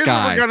touch the sky. Here's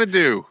what we're going to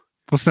do.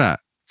 What's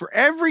that? For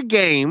every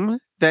game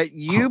that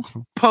you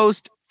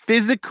post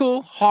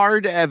physical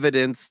hard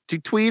evidence to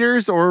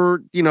tweeters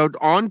or,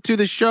 onto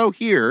the show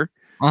here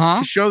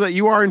to show that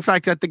you are in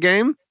fact at the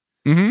game,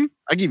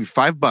 I give you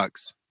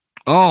 $5.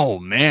 Oh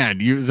man,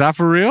 is that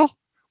for real?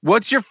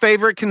 What's your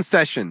favorite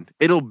concession?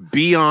 It'll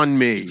be on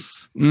me.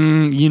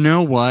 You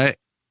know what?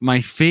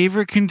 My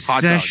favorite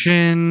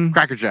concession,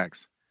 Cracker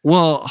Jacks.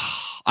 Well,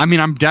 I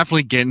mean, I'm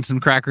definitely getting some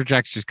Cracker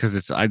Jacks just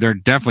because they're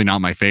definitely not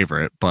my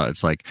favorite. But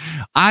it's like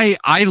I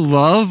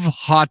love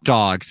hot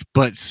dogs,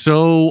 but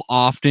so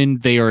often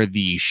they are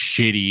the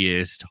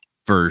shittiest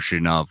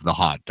version of the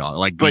hot dog.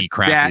 Like the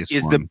crappiest that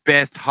is one. The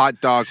best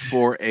hot dog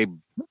for a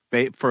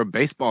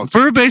baseball game.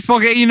 For a baseball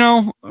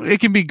game, it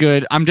can be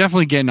good. I'm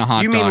definitely getting a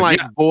hot dog. You mean like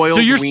boiled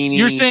weenie?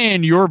 You're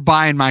saying you're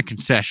buying my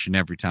concession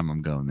every time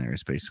I'm going there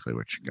is basically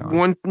what you're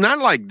going. Not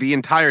like the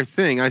entire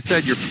thing. I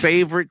said your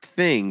favorite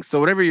thing. So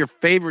whatever your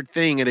favorite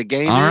thing at a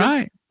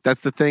game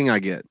that's the thing I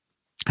get.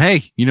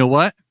 Hey, you know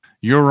what?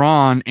 You're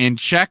on, and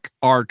check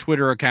our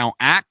Twitter account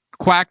at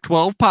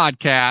Quack12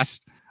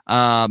 Podcast.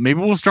 Maybe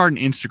we'll start an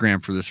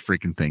Instagram for this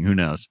freaking thing. Who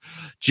knows?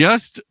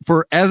 Just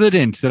for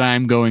evidence that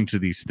I'm going to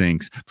these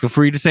things. Feel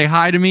free to say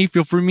hi to me.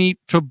 Feel free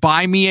to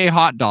buy me a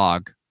hot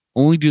dog.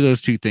 Only do those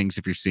two things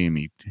if you're seeing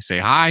me. Say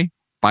hi,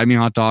 buy me a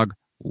hot dog,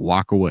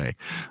 walk away.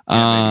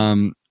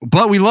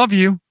 But we love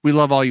you. We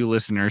love all you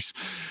listeners.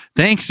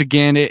 Thanks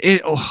again.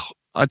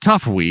 A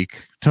tough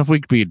week. Tough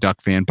week to be a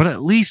Duck fan, but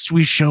at least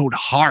we showed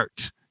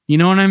heart. You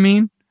know what I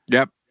mean?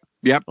 Yep.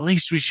 At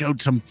least we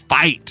showed some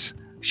fight.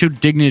 Show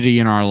dignity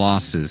in our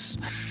losses.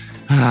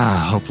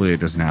 Hopefully it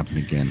doesn't happen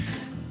again.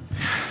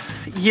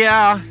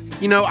 Yeah,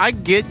 I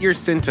get your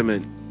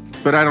sentiment,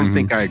 but I don't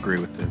think I agree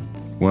with it.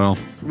 Well,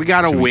 we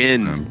gotta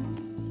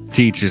win.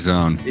 Teach his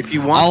own. If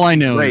you want, all I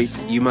know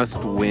is you must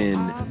win.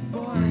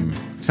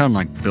 Sound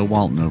like Bill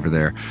Walton over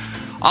there.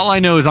 All I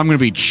know is I'm going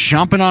to be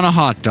chomping on a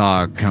hot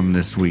dog come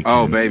this week.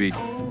 Oh baby,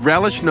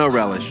 relish, no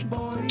relish.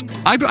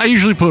 I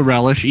usually put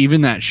relish.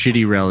 Even that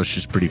shitty relish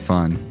is pretty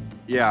fun.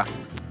 Yeah.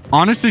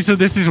 Honestly, so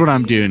this is what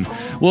I'm doing.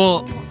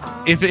 Well,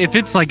 if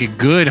it's like a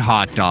good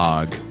hot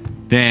dog,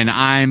 then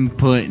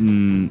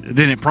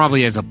then it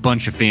probably has a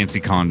bunch of fancy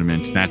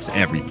condiments. That's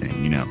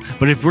everything,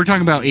 But if we're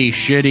talking about a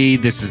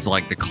shitty, this is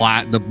like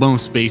the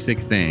most basic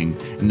thing,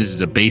 and this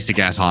is a basic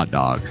ass hot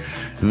dog,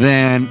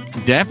 then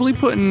definitely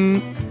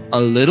putting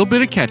a little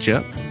bit of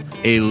ketchup,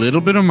 a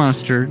little bit of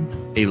mustard,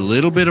 a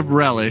little bit of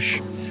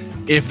relish.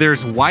 If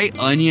there's white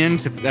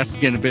onions, that's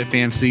getting a bit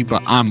fancy,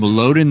 but I'm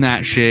loading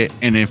that shit.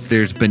 And if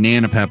there's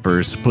banana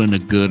peppers, putting a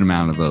good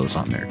amount of those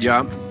on there too.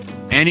 Yeah.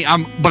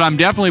 But I'm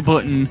definitely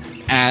putting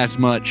as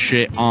much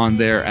shit on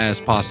there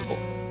as possible.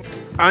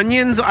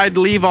 Onions, I'd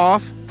leave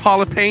off.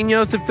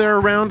 Jalapenos, if they're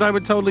around, I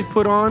would totally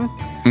put on.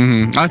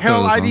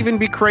 Hell, I'd even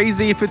be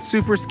crazy if it's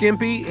super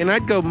skimpy, and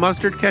I'd go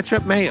mustard,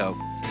 ketchup, mayo.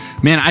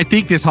 Man, I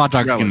think this hot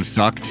dog's going to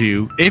suck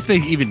too. If they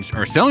even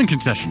are selling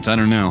concessions, I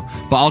don't know.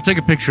 But I'll take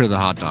a picture of the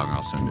hot dog and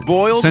I'll send it.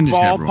 Boiled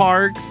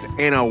ballparks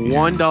and a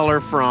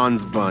 $1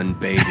 Franz bun,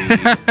 baby.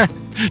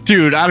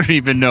 Dude, I don't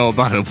even know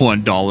about a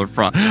 $1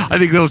 Franz. I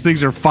think those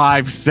things are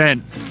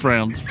 5-cent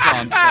Franz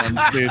buns,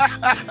 dude.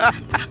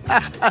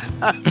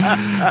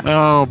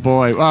 Oh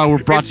boy.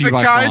 We're brought to you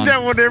by It's the kind Franz.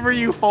 that whenever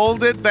you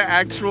hold it, the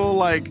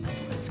actual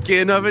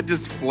skin of it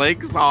just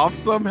flakes off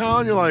somehow,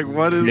 and you're like,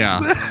 what is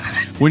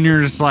this? When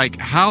you're just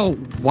like,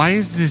 why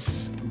is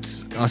this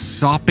a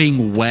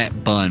sopping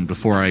wet bun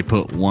before I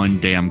put one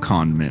damn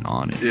condiment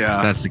on it?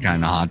 Yeah. That's the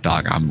kind of hot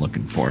dog I'm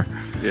looking for.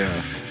 Yeah.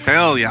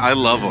 Hell yeah, I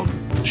love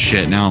them.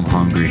 Shit, now I'm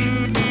hungry.